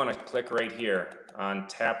 you want to click right here on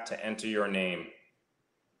tap to enter your name,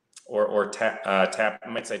 or tap. I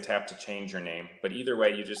might say tap to change your name, but either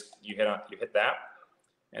way, you hit that,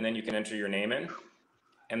 and then you can enter your name in,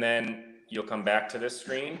 and then you'll come back to this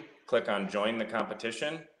screen, click on join the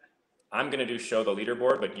competition. I'm going to do show the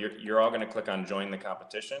leaderboard, but you're all going to click on join the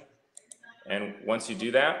competition, and once you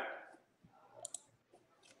do that,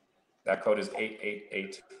 that code is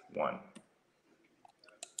 8881,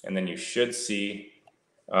 and then you should see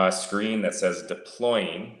a screen that says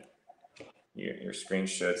deploying. Your screen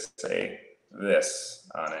should say this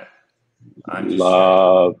on it. I'm just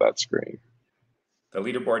love that screen. The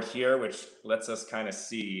leaderboard here, which lets us kind of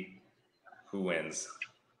see who wins.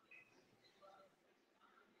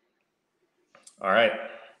 All right.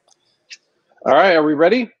 All right, are we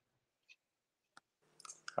ready?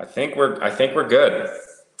 I think we're good.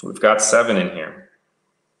 We've got 7 in here.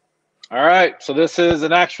 All right, so this is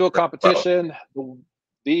an actual competition.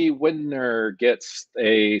 The winner gets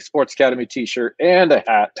a Sports Academy t-shirt and a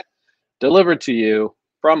hat delivered to you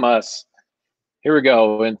from us. Here we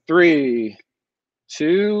go. In 3,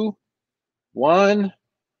 2, 1.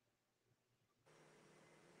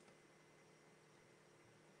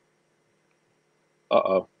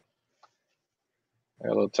 Uh-oh. A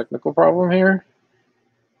little technical problem here.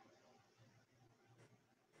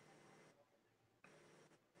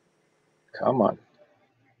 Come on.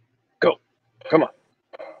 Go. Come on.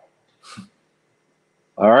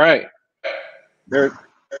 All right. There.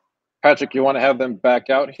 Patrick, you want to have them back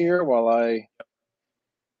out here while I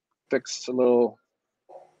fix a little?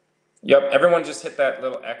 Yep, everyone just hit that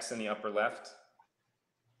little X in the upper left.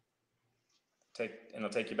 And it'll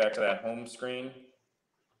take you back to that home screen.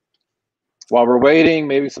 While we're waiting,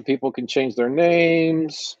 maybe some people can change their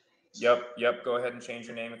names. Yep, go ahead and change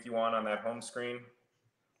your name if you want on that home screen.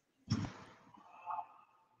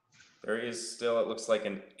 There is still, it looks like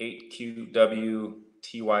an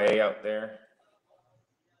 8QWTYA out there.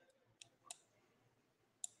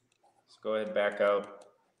 So go ahead, back out,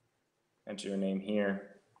 enter your name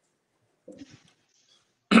here.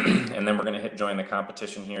 And then we're going to hit join the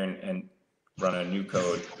competition here and run a new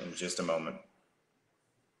code in just a moment.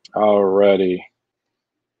 Alrighty.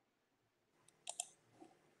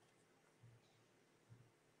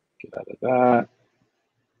 Get out of that.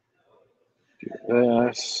 Do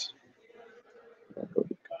this. I'll go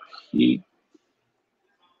to compete.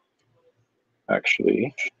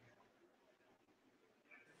 Actually,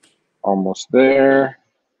 almost there.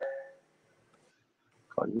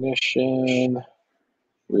 Cognition.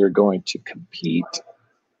 We are going to compete,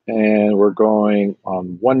 and we're going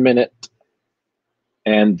on 1 minute.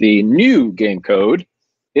 And the new game code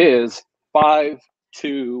is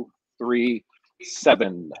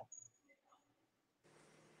 5237.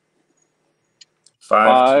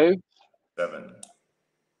 5, 7.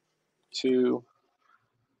 2,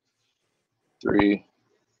 3,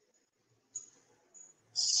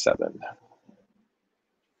 7.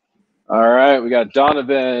 All right, we got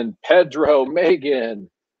Donovan, Pedro, Megan.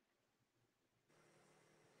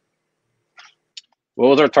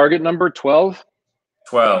 What was our target number? 12?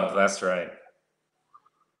 12, that's right.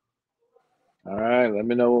 All right, let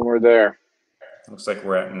me know when we're there. Looks like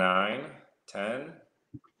we're at 9, 10.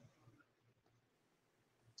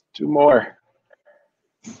 2 more.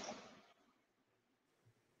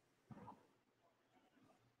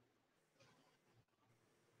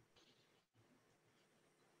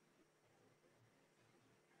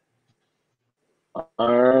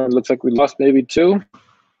 Looks like we lost maybe 2.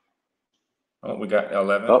 Oh, we got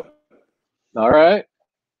 11. Oh, all right.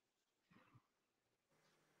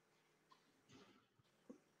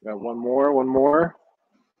 Got one more.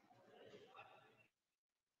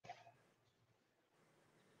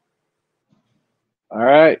 All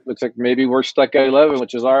right. Looks like maybe we're stuck at 11,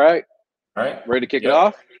 which is all right. All right. Ready to kick it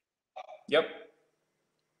off? Yep.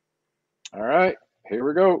 All right. Here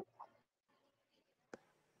we go.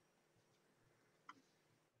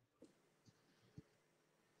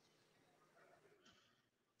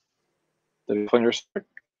 Did you plan your start?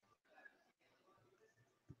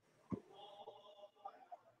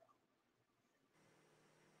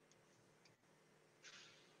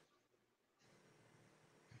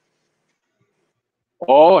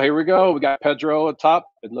 Oh, here we go. We got Pedro at top.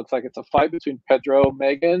 It looks like it's a fight between Pedro,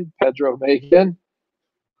 Megan. Pedro, Megan.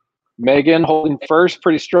 Megan holding first,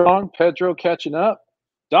 pretty strong. Pedro catching up.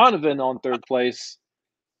 Donovan on third place.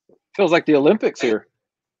 Feels like the Olympics here.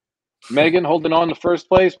 Megan holding on to first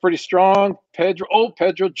place, pretty strong. Pedro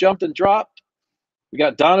jumped and dropped. We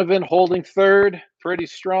got Donovan holding third, pretty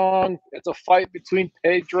strong. It's a fight between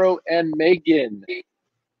Pedro and Megan.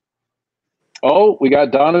 Oh, we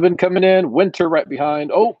got Donovan coming in. Winter right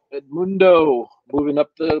behind. Oh, Edmundo moving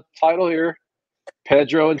up the title here.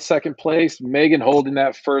 Pedro in second place. Megan holding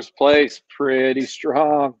that first place. Pretty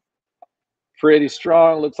strong. Pretty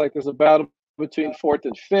strong. Looks like there's a battle between fourth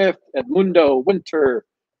and fifth. Edmundo, Winter.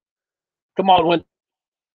 Come on, Winter.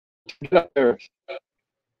 Get up there.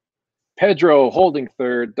 Pedro holding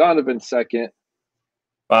third. Donovan second.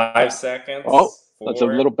 5 seconds. Oh, 4, that's a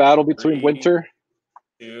little battle between 3, Winter.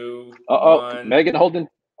 2, Uh-oh, 1. Megan holding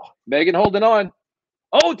on.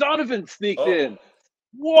 Oh, Donovan sneaked in.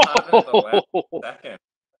 Whoa! Second.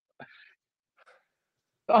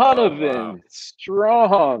 Donovan,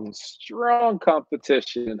 strong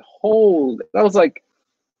competition.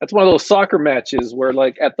 That's one of those soccer matches where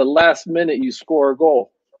like at the last minute you score a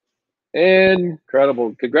goal.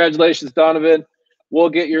 Incredible. Congratulations, Donovan. We'll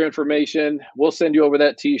get your information. We'll send you over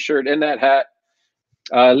that t-shirt and that hat.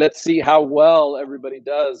 Let's see how well everybody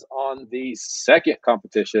does on the second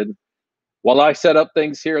competition. While I set up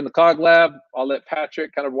things here in the Cog Lab, I'll let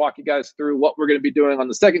Patrick kind of walk you guys through what we're going to be doing on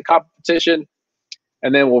the second competition,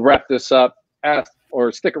 and then we'll wrap this up. Ask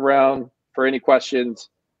or stick around for any questions.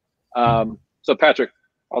 So, Patrick,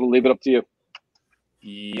 I'll leave it up to you.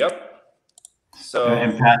 Yep. So,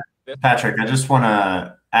 and Patrick, I just want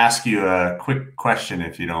to ask you a quick question,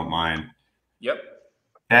 if you don't mind. Yep.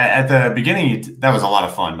 At the beginning, that was a lot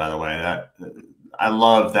of fun, by the way. I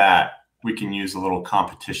love that we can use a little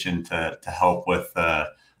competition to help with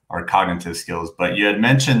our cognitive skills. But you had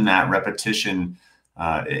mentioned that repetition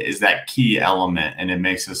is that key element, and it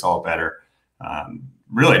makes us all better.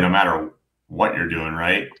 Really, no matter what you're doing,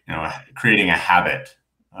 right? You know, creating a habit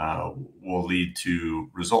will lead to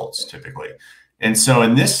results typically. And so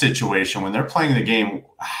in this situation, when they're playing the game,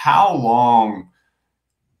 how long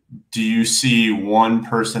do you see one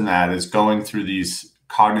person that is going through these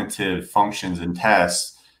cognitive functions and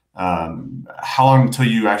tests? How long until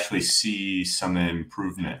you actually see some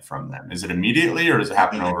improvement from them? Is it immediately, or does it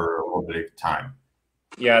happen over a little bit of time?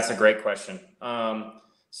 Yeah, that's a great question.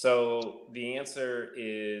 So the answer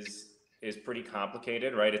is pretty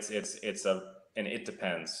complicated, right? And it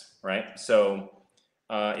depends, right? So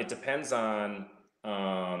it depends on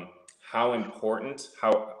how important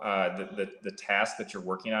the task that you're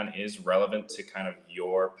working on is relevant to kind of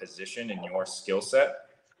your position and your skill set,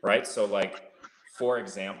 right? So like, for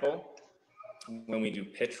example, when we do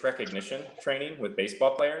pitch recognition training with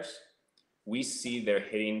baseball players, we see their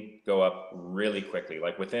hitting go up really quickly,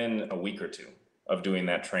 like within a week or two of doing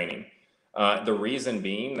that training. The reason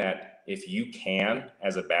being that if you can,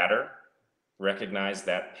 as a batter, recognize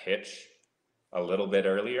that pitch a little bit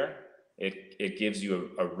earlier, it gives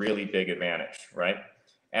you a really big advantage, right?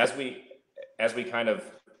 As we kind of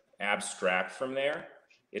abstract from there,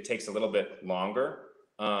 it takes a little bit longer.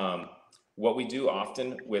 What we do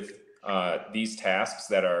often with these tasks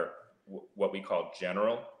that are what we call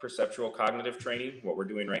general perceptual cognitive training, what we're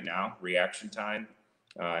doing right now, reaction time,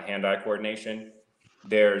 hand-eye coordination,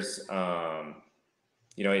 there's,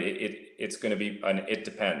 it's going to be it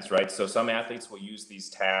depends, right? So some athletes will use these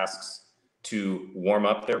tasks to warm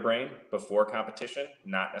up their brain before competition,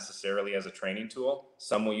 not necessarily as a training tool.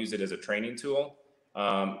 Some will use it as a training tool.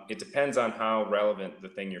 It depends on how relevant the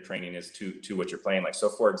thing you're training is to what you're playing. Like, so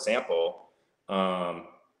for example,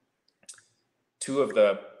 two of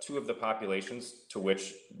the populations to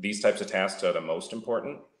which these types of tasks are the most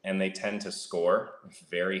important, and they tend to score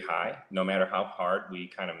very high, no matter how hard we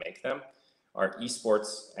kind of make them, are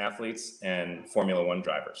esports athletes and Formula One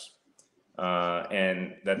drivers.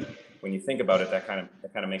 And that, when you think about it, that kind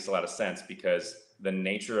of makes a lot of sense, because the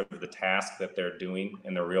nature of the task that they're doing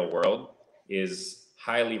in the real world is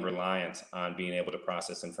highly reliant on being able to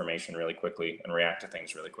process information really quickly and react to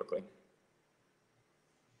things really quickly.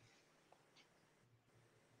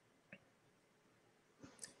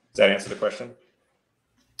 Does that answer the question?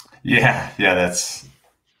 Yeah, that's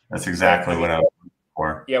exactly what I was looking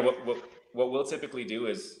for. Yeah, what we'll typically do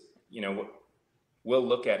is, we'll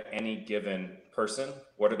look at any given person.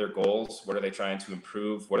 What are their goals? What are they trying to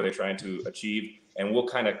improve? What are they trying to achieve? And we'll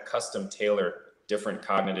kind of custom tailor different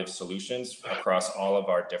cognitive solutions across all of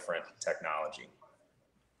our different technology.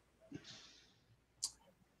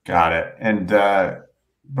 Got it. And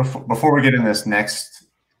before we get in this next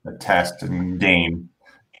test and game,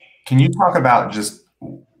 can you talk about just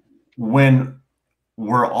when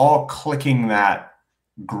we're all clicking that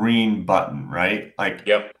green button, right? Like,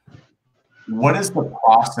 yep. What is the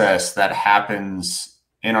process that happens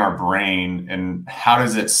in our brain, and how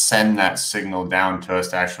does it send that signal down to us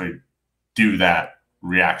to actually do that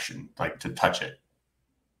reaction, like to touch it?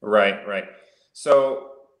 Right.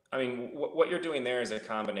 So, I mean, what you're doing there is a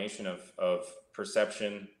combination of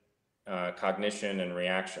perception, cognition, and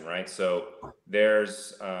reaction, right? So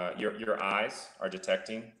there's your eyes are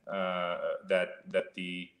detecting that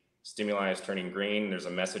the stimuli is turning green. There's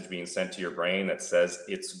a message being sent to your brain that says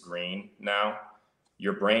it's green now.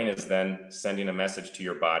 Your brain is then sending a message to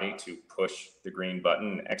your body to push the green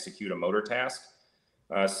button and execute a motor task.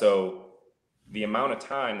 So the amount of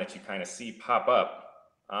time that you kind of see pop up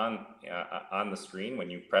on the screen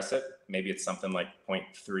when you press it, maybe it's something like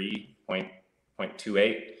 0.3,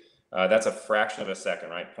 0.28. That's a fraction of a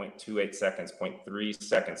second, right? 0.28 seconds, 0.3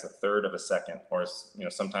 seconds, a third of a second, or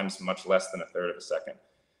sometimes much less than a third of a second.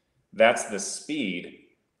 That's the speed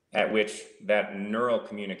at which that neural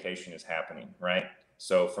communication is happening, right?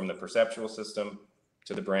 So from the perceptual system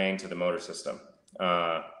to the brain to the motor system.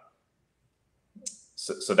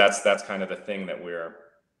 So that's kind of the thing that we're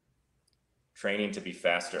training to be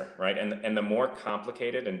faster, right? And the more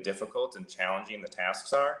complicated and difficult and challenging the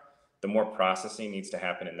tasks are, the more processing needs to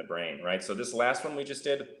happen in the brain, right? So this last one we just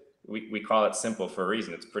did, we call it simple for a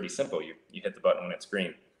reason. It's pretty simple. You hit the button when it's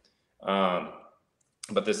green.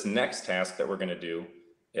 But this next task that we're going to do,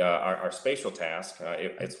 our spatial task,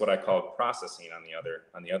 it's what I call processing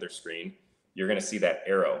on the other screen. You're going to see that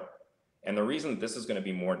arrow. And the reason this is going to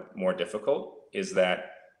be more difficult is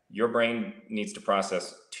that your brain needs to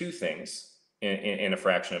process two things in a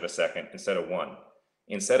fraction of a second instead of one.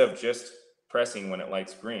 Instead of just pressing when it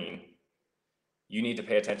lights green, you need to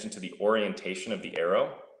pay attention to the orientation of the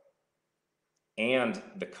arrow and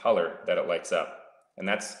the color that it lights up. And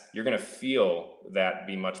you're going to feel that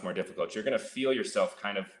be much more difficult. You're going to feel yourself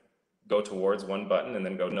kind of go towards one button and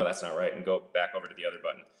then go, no, that's not right, and go back over to the other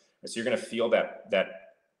button. And so you're going to feel that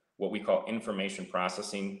what we call information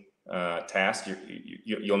processing task.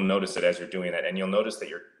 You'll notice it as you're doing that, and you'll notice that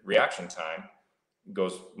your reaction time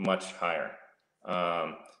goes much higher.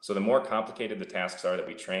 So the more complicated the tasks are that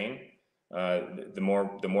we train, the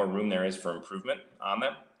more room there is for improvement on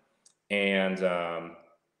them. And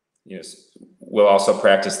we'll also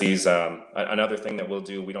practice these. Another thing that we'll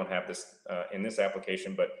do, we don't have this in this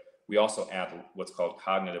application, but we also add what's called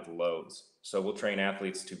cognitive loads. So we'll train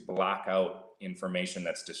athletes to block out information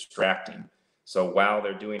that's distracting. So while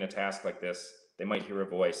they're doing a task like this, they might hear a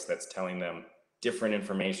voice that's telling them different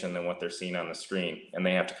information than what they're seeing on the screen, and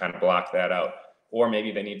they have to kind of block that out. Or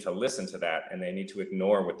maybe they need to listen to that and they need to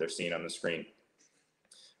ignore what they're seeing on the screen.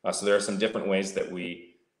 So there are some different ways that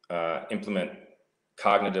we implement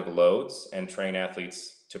cognitive loads and train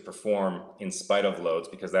athletes to perform in spite of loads,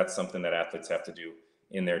 because that's something that athletes have to do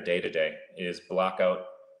in their day-to-day, is block out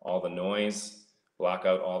all the noise, block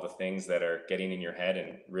out all the things that are getting in your head,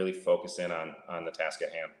 and really focus in on the task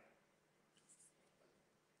at hand.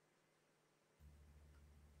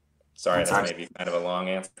 Sorry, that's maybe kind of a long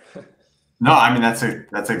answer. No, I mean that's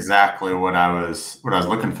exactly what I was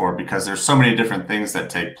looking for, because there's so many different things that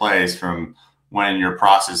take place from when you're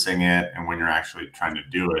processing it and when you're actually trying to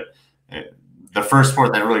do it. The first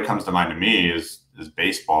sport that really comes to mind to me is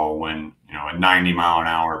baseball, when a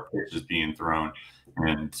 90-mile-an-hour pitch is being thrown,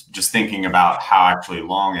 and just thinking about how actually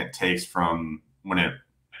long it takes from when it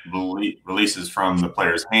releases from the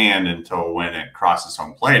player's hand until when it crosses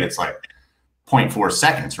home plate. It's like 0.4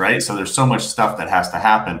 seconds, right? So there's so much stuff that has to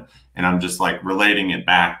happen. And I'm just like relating it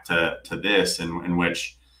back to this, in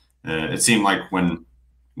which it seemed like when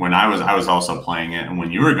I was also playing it, and when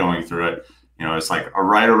you were going through it, it's like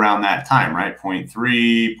right around that time, right?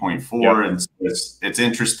 0.3, 0.4. Yep. And so it's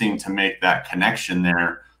interesting to make that connection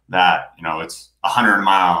there, that, it's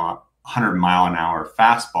 100-mile-an-hour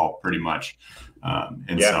fastball pretty much.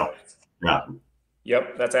 So, yeah.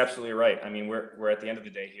 Yep, that's absolutely right. I mean, we're at the end of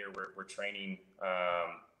the day here. We're training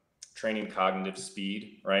cognitive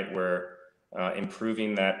speed, right? We're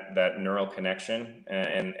improving that neural connection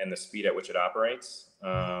and the speed at which it operates,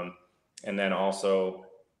 and then also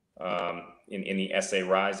in the SA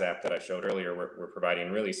Rise app that I showed earlier, we're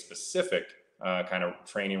providing really specific kind of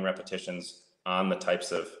training repetitions on the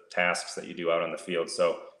types of tasks that you do out on the field.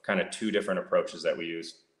 So kind of two different approaches that we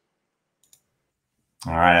use.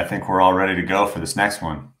 All right, I think we're all ready to go for this next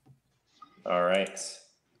one. All right.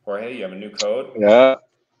 Jorge, you have a new code? Yeah.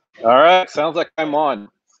 All right, sounds like I'm on.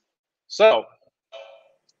 So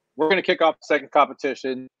we're going to kick off the second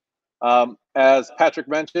competition. As Patrick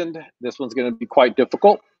mentioned, this one's going to be quite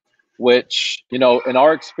difficult, which, in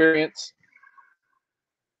our experience,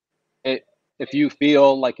 if you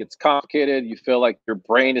feel like it's complicated, you feel like your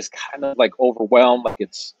brain is kind of like overwhelmed, like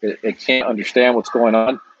it can't understand what's going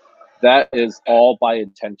on, that is all by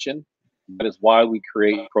intention. That is why we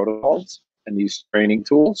create protocols and these training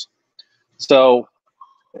tools. So,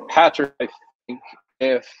 Patrick, I think,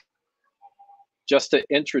 if just to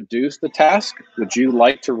introduce the task, would you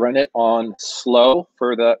like to run it on slow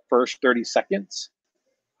for the first 30 seconds?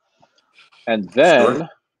 And then Sure.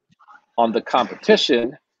 on the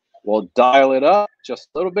competition, we'll dial it up just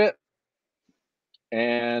a little bit,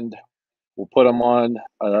 and we'll put them on,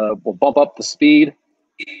 we'll bump up the speed,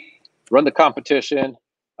 run the competition,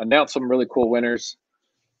 announce some really cool winners,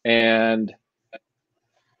 and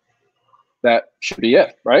that should be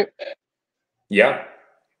it, right? Yeah.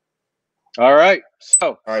 All right.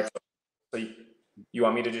 All right. So you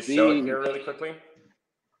want me to just show it here really quickly?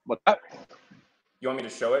 What's that? You want me to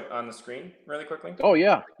show it on the screen really quickly? Oh,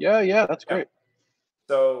 yeah. Yeah. That's great.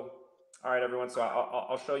 So, all right, everyone. So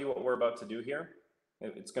I'll show you what we're about to do here.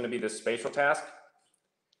 It's going to be this spatial task.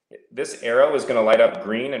 This arrow is going to light up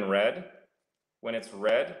green and red. When it's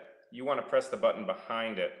red, you want to press the button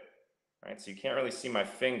behind it. All right, so you can't really see my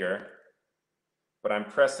finger, but I'm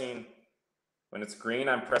pressing, when it's green,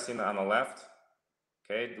 I'm pressing on the left,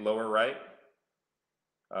 okay, lower right,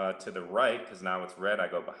 to the right, because now it's red, I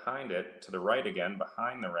go behind it, to the right again,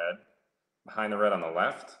 behind the red on the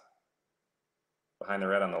left, behind the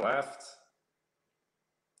red on the left,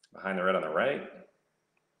 behind the red on the right,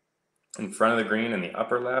 in front of the green in the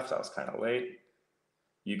upper left. I was kind of late.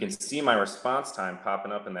 You can see my response time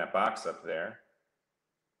popping up in that box up there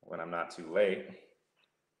when I'm not too late.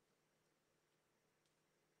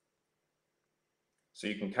 So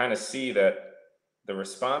you can kind of see that the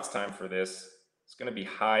response time for this is going to be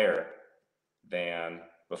higher than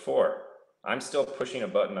before. I'm still pushing a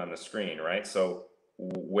button on the screen, right? So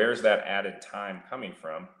where's that added time coming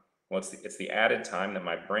from? Well, it's the added time that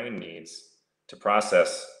my brain needs to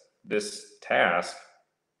process this task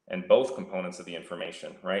and both components of the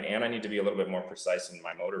information, right? And I need to be a little bit more precise in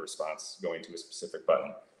my motor response going to a specific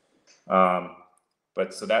button.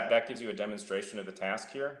 But so that gives you a demonstration of the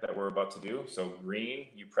task here that we're about to do. So green,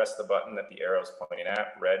 you press the button that the arrow is pointing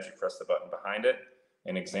at. Red, you press the button behind it.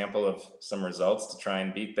 An example of some results to try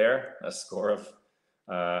and beat there: a score of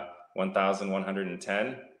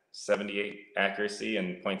 1,110, 78 accuracy,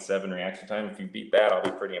 and 0.7 reaction time. If you beat that, I'll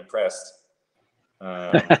be pretty impressed.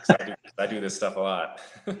 I do this stuff a lot.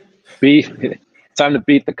 Time to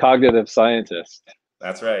beat the cognitive scientist.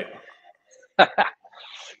 That's right.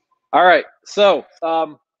 All right. So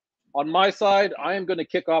on my side, I am going to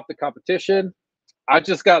kick off the competition. I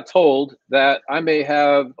just got told that I may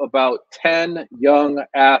have about 10 young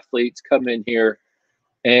athletes come in here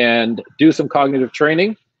and do some cognitive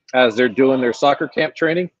training as they're doing their soccer camp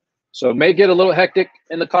training. So it may get a little hectic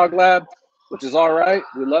in the Cog Lab, which is all right.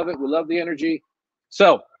 We love it. We love the energy.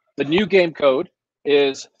 So the new game code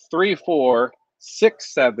is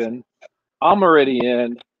 3467. I'm already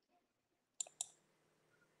in.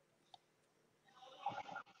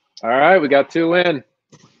 All right, we got 2 in.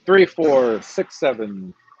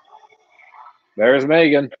 3467. There's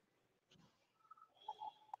Megan.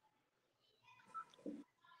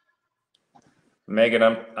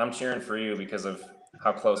 Megan, I'm cheering for you because of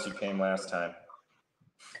how close you came last time.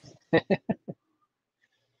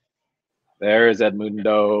 There's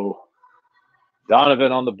Edmundo.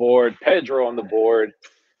 Donovan on the board. Pedro on the board.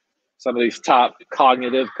 Some of these top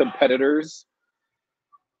cognitive competitors.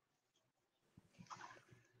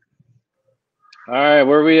 All right,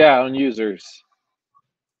 where are we at on users?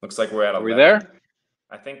 Looks like we're at 11. Are we there?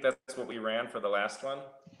 I think that's what we ran for the last one.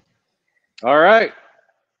 All right.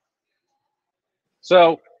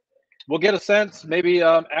 So we'll get a sense maybe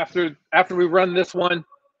after we run this one,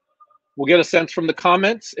 we'll get a sense from the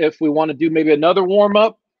comments if we want to do maybe another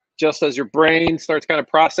warm-up just as your brain starts kind of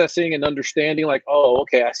processing and understanding like, oh,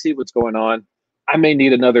 okay, I see what's going on. I may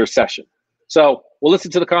need another session. So we'll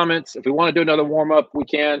listen to the comments. If we want to do another warm-up, we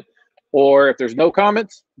can. Or if there's no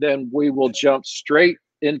comments, then we will jump straight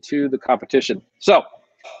into the competition. So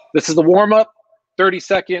this is the warm-up, 30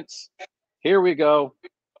 seconds. Here we go.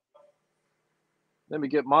 Let me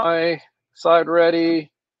get my side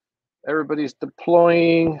ready. Everybody's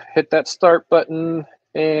deploying. Hit that start button.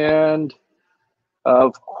 And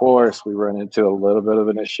of course, we run into a little bit of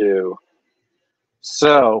an issue.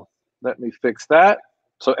 So let me fix that.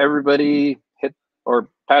 So everybody hit, or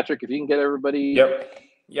Patrick, if you can get everybody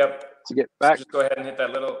Yep. to get back. So just go ahead and hit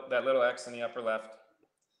that little X in the upper left,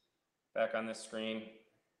 back on this screen.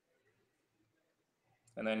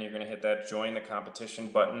 And then you're going to hit that join the competition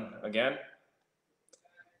button again.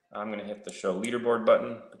 I'm going to hit the show leaderboard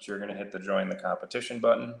button, but you're going to hit the join the competition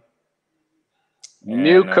button. And,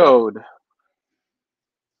 new code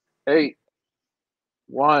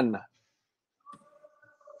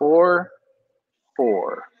 8144.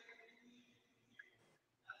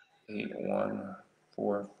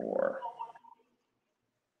 8144.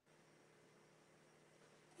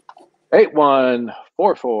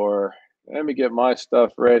 8144. Let me get my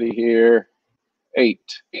stuff ready here.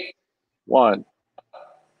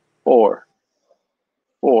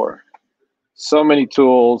 8144. So many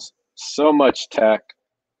tools, so much tech.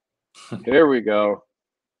 Here we go.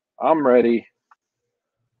 I'm ready.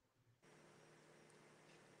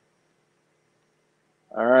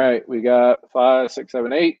 All right, we got 5, 6,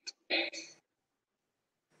 7, 8.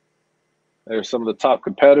 There's some of the top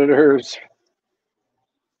competitors.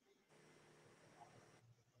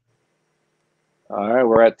 All right,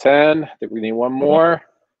 we're at 10. I think we need one more.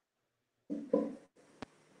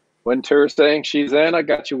 Winter saying she's in. I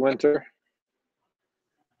got you, Winter.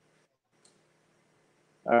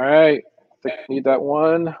 All right, I think we need that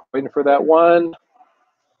one. Waiting for that one.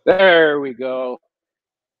 There we go.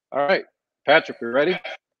 All right, Patrick, you ready?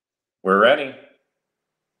 We're ready.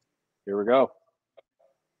 Here we go.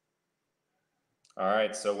 All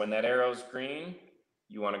right, so when that arrow's green,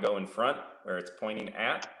 you want to go in front where it's pointing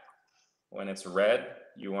at. When it's red,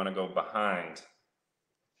 you want to go behind,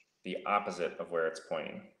 the opposite of where it's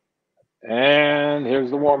pointing. And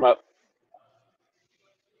here's the warm-up.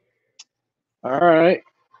 All right,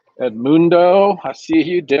 Edmundo, I see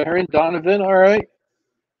you. Darren, Donovan, all right.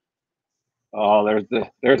 Oh,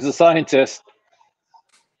 there's the scientist.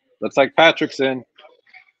 Looks like Patrick's in.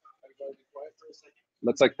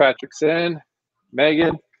 Looks like Patrick's in.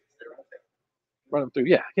 Megan, run them through.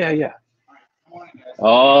 Yeah.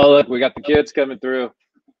 Oh, look, we got the kids coming through.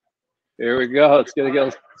 Here we go. It's gonna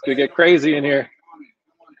get crazy in here.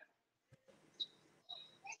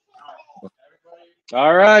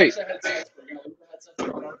 All right.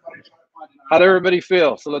 How'd everybody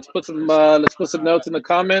feel? So let's put some notes in the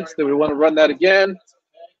comments. Do we want to run that again,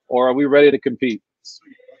 or are we ready to compete?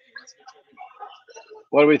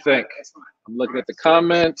 What do we think? I'm looking at the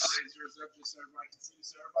comments.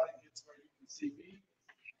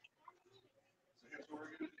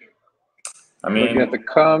 I mean, looking at the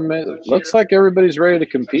comment, looks like everybody's ready to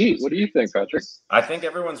compete. What do you think, Patrick? I think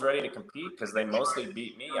everyone's ready to compete because they mostly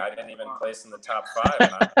beat me. I didn't even place in the top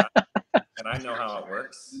 5, and I know how it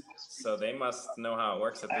works. So they must know how it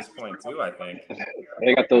works at this point too, I think.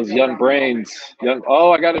 They got those young brains.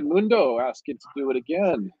 Oh, I got Edmundo asking to do it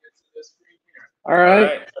again. All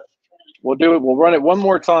right. We'll do it. We'll run it one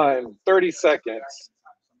more time. 30 seconds.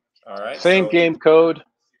 All right. Same game code.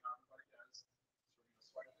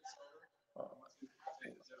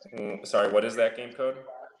 Sorry, what is that game code?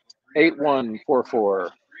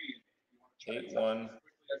 8144.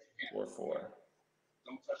 8144.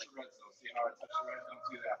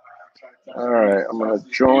 All right, I'm gonna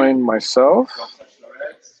join myself.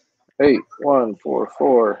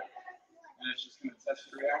 8144.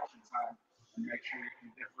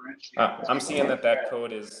 I'm seeing that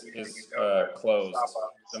code is closed.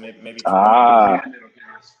 So maybe.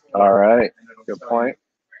 All right. Good point.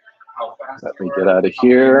 Let me get out of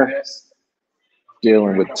here.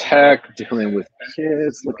 Dealing with tech, dealing with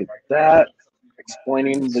kids. Look at that.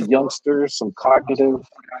 Explaining the youngsters some cognitive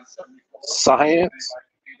science.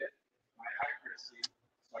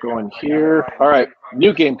 Going here. All right.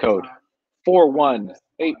 New game code.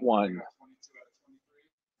 4181.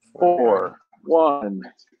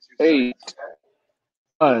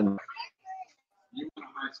 4181.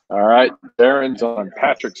 All right. Darren's on.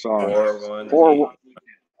 Patrick's on.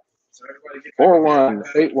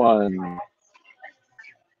 4181.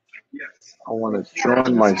 I want to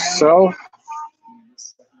join myself.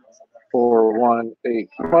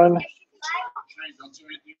 4181.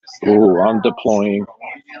 Ooh, I'm deploying.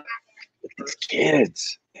 These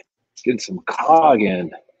kids. Getting some cog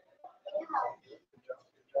in.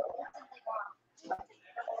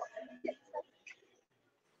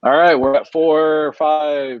 All right, we're at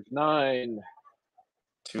 459.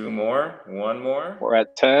 2 more, 1 more. We're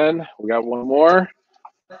at 10. We got 1 more.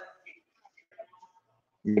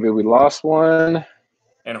 Maybe we lost one.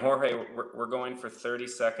 And Jorge, we're going for 30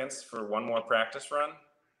 seconds for 1 more practice run.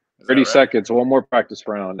 30 seconds, 1 more practice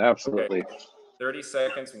round. Absolutely. Okay. 30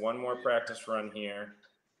 seconds, 1 more practice run here.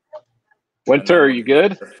 Winter, are you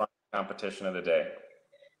good? The final competition of the day.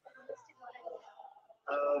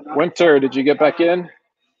 Winter, did you get back in?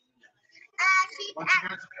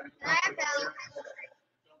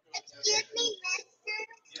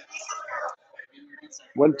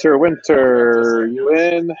 Winter, you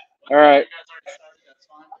in? All right.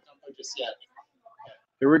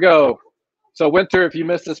 Here we go. So, Winter, if you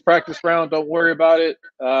missed this practice round, don't worry about it.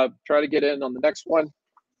 Try to get in on the next one.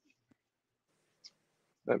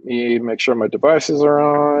 Let me make sure my devices are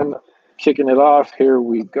on. Kicking it off. Here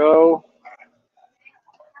we go.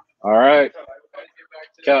 All right.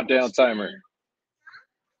 Countdown timer.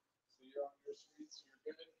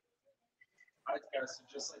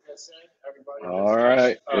 All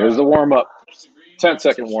right. Here's the warm up.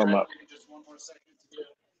 10-second warm up.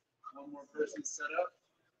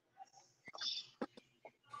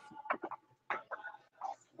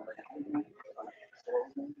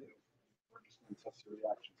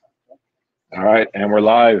 All right, and we're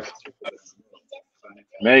live.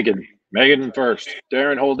 Megan first.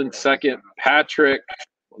 Darren holding second. Patrick.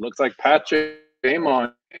 Looks like Patrick came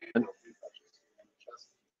on.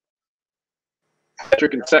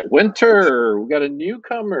 Patrick and set. Winter. We got a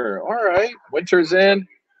newcomer. All right. Winter's in.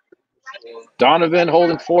 Donovan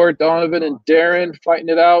holding forward. Donovan and Darren fighting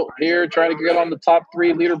it out here, trying to get on the top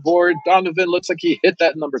 3 leaderboard. Donovan looks like he hit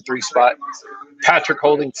that number 3 spot. Patrick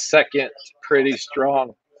holding second. Pretty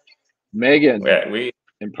strong. Megan. Yeah,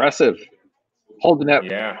 impressive. Holding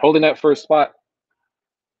that first spot.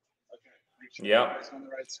 Yep.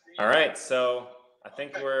 All right. So I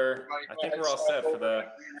think we're all set for the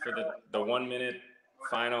 1 minute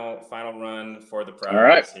final run for the prize. All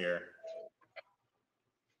right.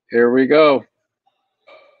 Here we go.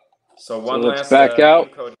 So last back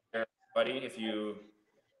out. code here, everybody. If you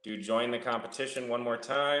do join the competition one more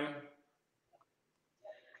time.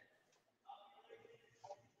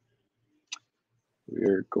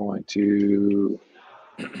 We're going to.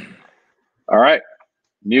 All right.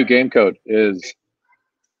 New game code is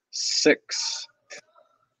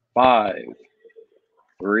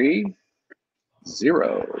 6530.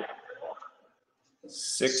 6530.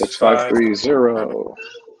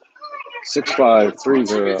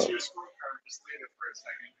 6530.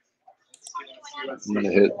 I'm going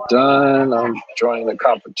to hit done. I'm joining the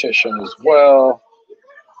competition as well.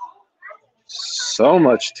 So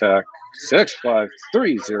much tech.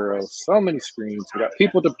 6530. So many screens. We got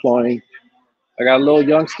people deploying. I got little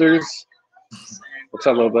youngsters. What's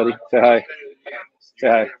up, little buddy? Say hi. Say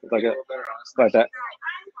hi. Like that.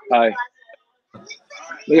 Hi.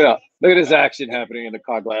 Look at this action happening in the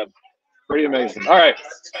Cog Lab. Pretty amazing. All right.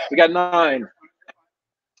 We got 9. I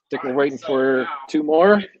think we're waiting for 2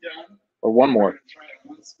 more or 1 more.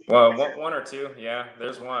 Well, 1 or 2. Yeah,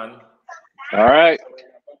 there's 1. All right.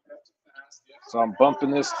 So I'm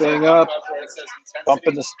bumping this thing up,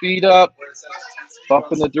 bumping the speed up,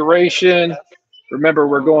 bumping the duration. Remember,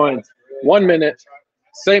 we're going 1 minute,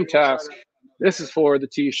 same task. This is for the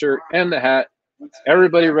t-shirt and the hat.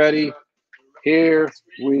 Everybody ready? Here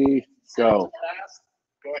we go.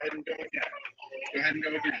 Go ahead and go again.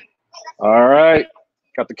 All right.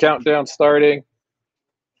 Got the countdown starting.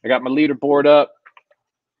 I got my leaderboard up.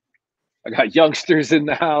 I got youngsters in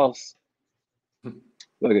the house.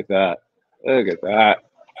 Look at that. Look at that.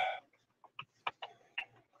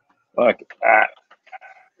 Look at that.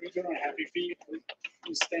 are you doing on Happy Feet? What are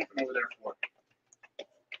you stamping over there for?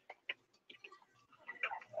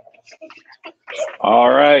 All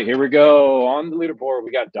right, here we go. On the leaderboard,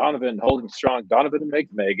 we got Donovan holding strong. Donovan and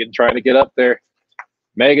Megan trying to get up there.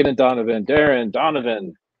 Megan and Donovan, Darren,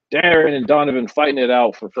 Donovan, Darren and Donovan fighting it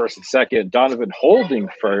out for first and second. Donovan holding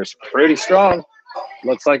first, pretty strong.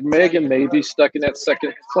 Looks like Megan may be stuck in that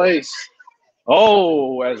second place.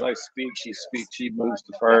 Oh, as I speak, she moves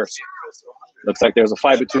to first. Looks like there's a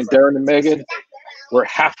fight between Darren and Megan. We're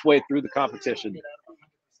halfway through the competition.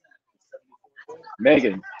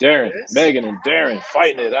 Megan, and Darren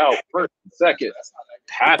fighting it out first and second.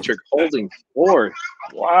 Patrick holding fourth.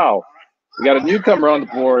 Wow. We got a newcomer on the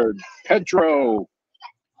board. Pedro,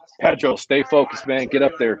 stay focused, man. Get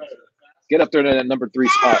up there. Get up there to that number 3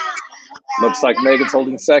 spot. Looks like Megan's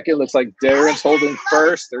holding second. Looks like Darren's holding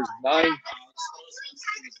first. There's 9.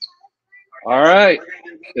 All right.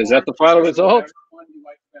 Is that the final result?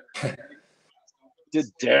 Did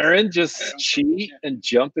Darren just cheat and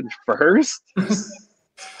jump in first? We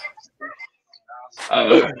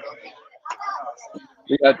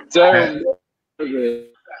got Darren.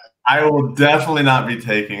 I will definitely not be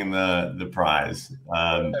taking the prize.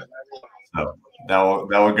 So that will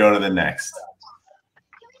go to the next.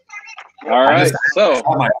 All right.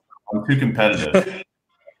 I'm too competitive.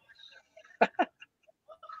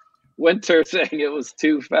 Winter saying it was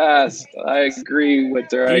too fast. I agree,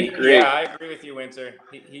 Winter. I agree. Yeah, I agree with you, Winter.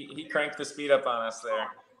 He cranked the speed up on us there.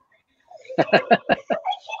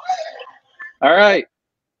 All right.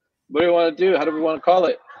 What do we want to do? How do we want to call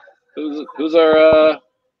it? Who's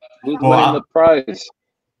winning the prize?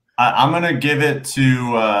 I'm gonna give it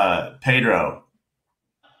to Pedro.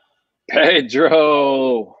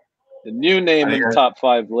 Pedro, the new name in the top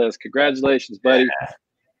 5 list. Congratulations, buddy. Yeah.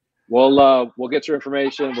 We'll get your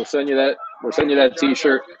information. We'll send you that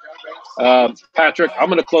T-shirt. Patrick, I'm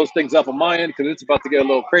gonna close things up on my end because it's about to get a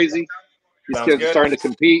little crazy. These kids are starting to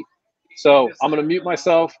compete, so I'm gonna mute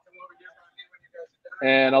myself,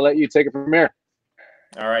 and I'll let you take it from here.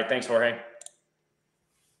 All right, thanks, Jorge.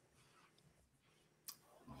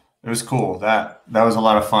 It was cool. That was a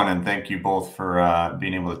lot of fun, and thank you both for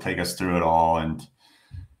being able to take us through it all. And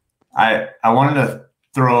I wanted to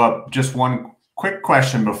throw up just one quick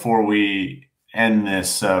question before we end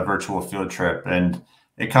this virtual field trip, and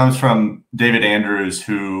it comes from David Andrews,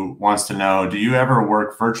 who wants to know: do you ever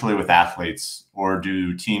work virtually with athletes, or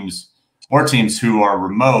do teams who are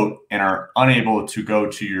remote and are unable to go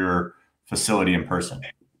to your facility in person?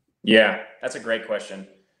 Yeah, that's a great question.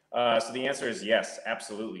 So the answer is yes,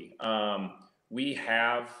 absolutely. We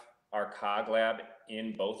have our COG lab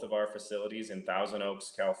in both of our facilities in Thousand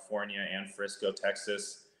Oaks, California, and Frisco,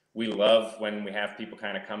 Texas. We love when we have people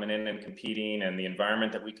kind of coming in and competing, and the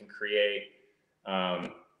environment that we can create.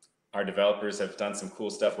 Our developers have done some cool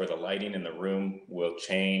stuff where the lighting in the room will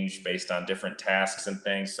change based on different tasks and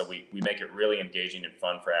things. So we make it really engaging and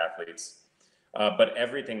fun for athletes. But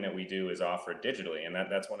everything that we do is offered digitally, and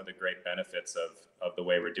that's one of the great benefits of the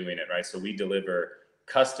way we're doing it, right? So we deliver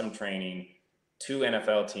custom training to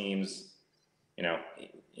NFL teams,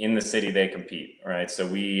 in the city they compete, right? So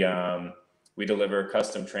we deliver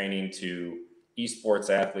custom training to esports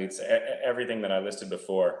athletes. Everything that I listed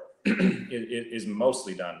before is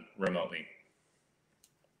mostly done remotely.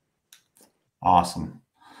 Awesome.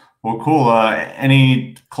 Well, cool.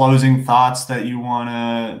 Any closing thoughts that you want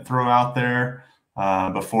to throw out there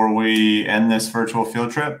before we end this virtual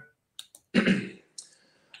field trip?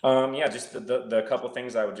 Yeah, just the couple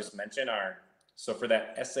things I would just mention are, so for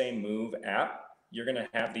that SA Move app, you're going to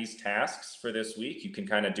have these tasks for this week. You can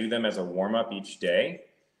kind of do them as a warm-up each day.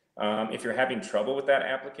 If you're having trouble with that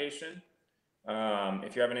application,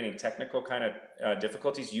 if you're having any technical kind of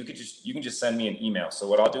difficulties, you can just send me an email. So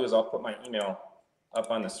what I'll do is I'll put my email up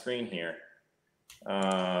on the screen here.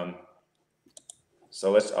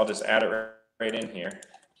 So I'll just add it right in here.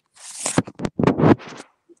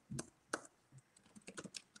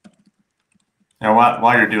 Now,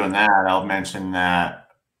 while you're doing that, I'll mention that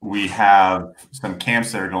we have some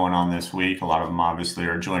camps that are going on this week. A lot of them obviously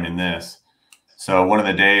are joining this. So one of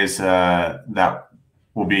the days that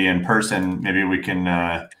will be in person, maybe we can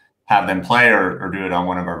have them play or do it on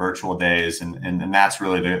one of our virtual days. And that's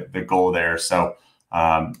really the goal there. So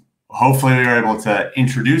hopefully we were able to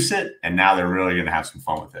introduce it, and now they're really going to have some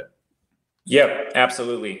fun with it. Yep,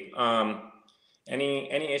 absolutely.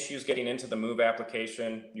 Any issues getting into the Move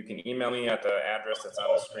application, you can email me at the address that's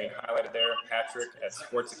on the screen highlighted there,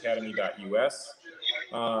 patrick@sportsacademy.us.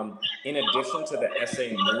 In addition to the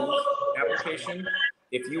SA Move application,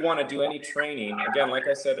 if you want to do any training, again, like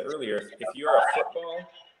I said earlier, if you're a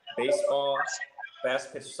football, baseball,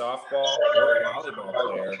 fast pitch softball, or volleyball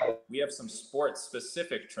player, we have some sports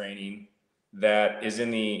specific training that is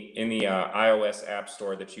in the iOS app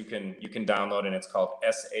store that you can download, and it's called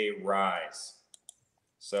SA Rise.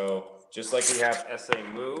 So just like we have SA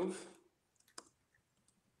Move,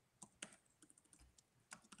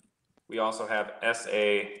 we also have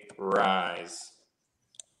SA Rise.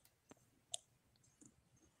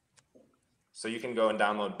 So you can go and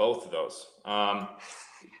download both of those.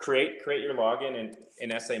 Create your login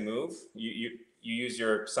in SA Move. You use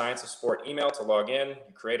your Science of Sport email to log in.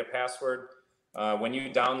 You create a password. When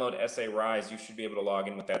you download SA Rise, you should be able to log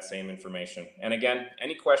in with that same information. And again,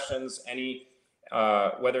 any questions,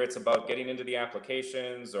 whether it's about getting into the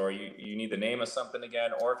applications, or you need the name of something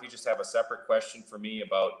again, or if you just have a separate question for me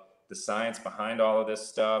about the science behind all of this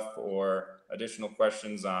stuff, or additional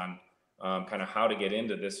questions on kind of how to get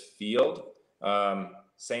into this field,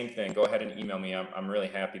 same thing. Go ahead and email me. I'm really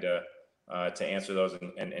happy to answer those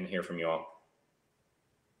and hear from you all.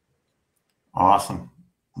 Awesome.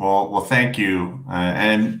 Well, thank you.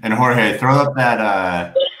 And Jorge, throw up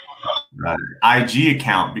that IG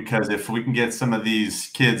account, because if we can get some of these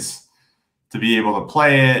kids to be able to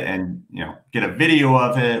play it and, get a video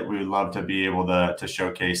of it, we would love to be able to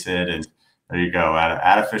showcase it. And there you go,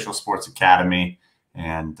 at Official Sports Academy,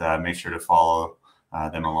 and make sure to follow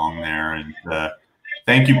them along there. And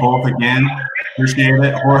thank you both again. Appreciate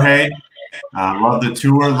it. Jorge, love the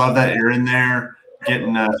tour. Love that you're in there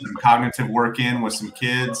getting some cognitive work in with some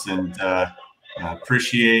kids, and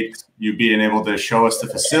appreciate you being able to show us the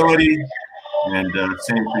facility. And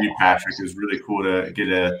same for you, Patrick. It was really cool to get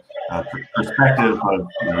a perspective of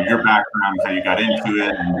your background, how you got into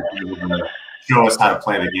it, and be able to show us how to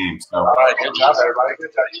play the game. So, All right, good job, everybody.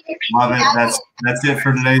 Good job. Love it. That's it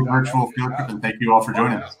for today's virtual field trip, and thank you all for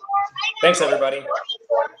joining us. Thanks, everybody.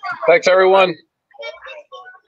 Thanks, everyone.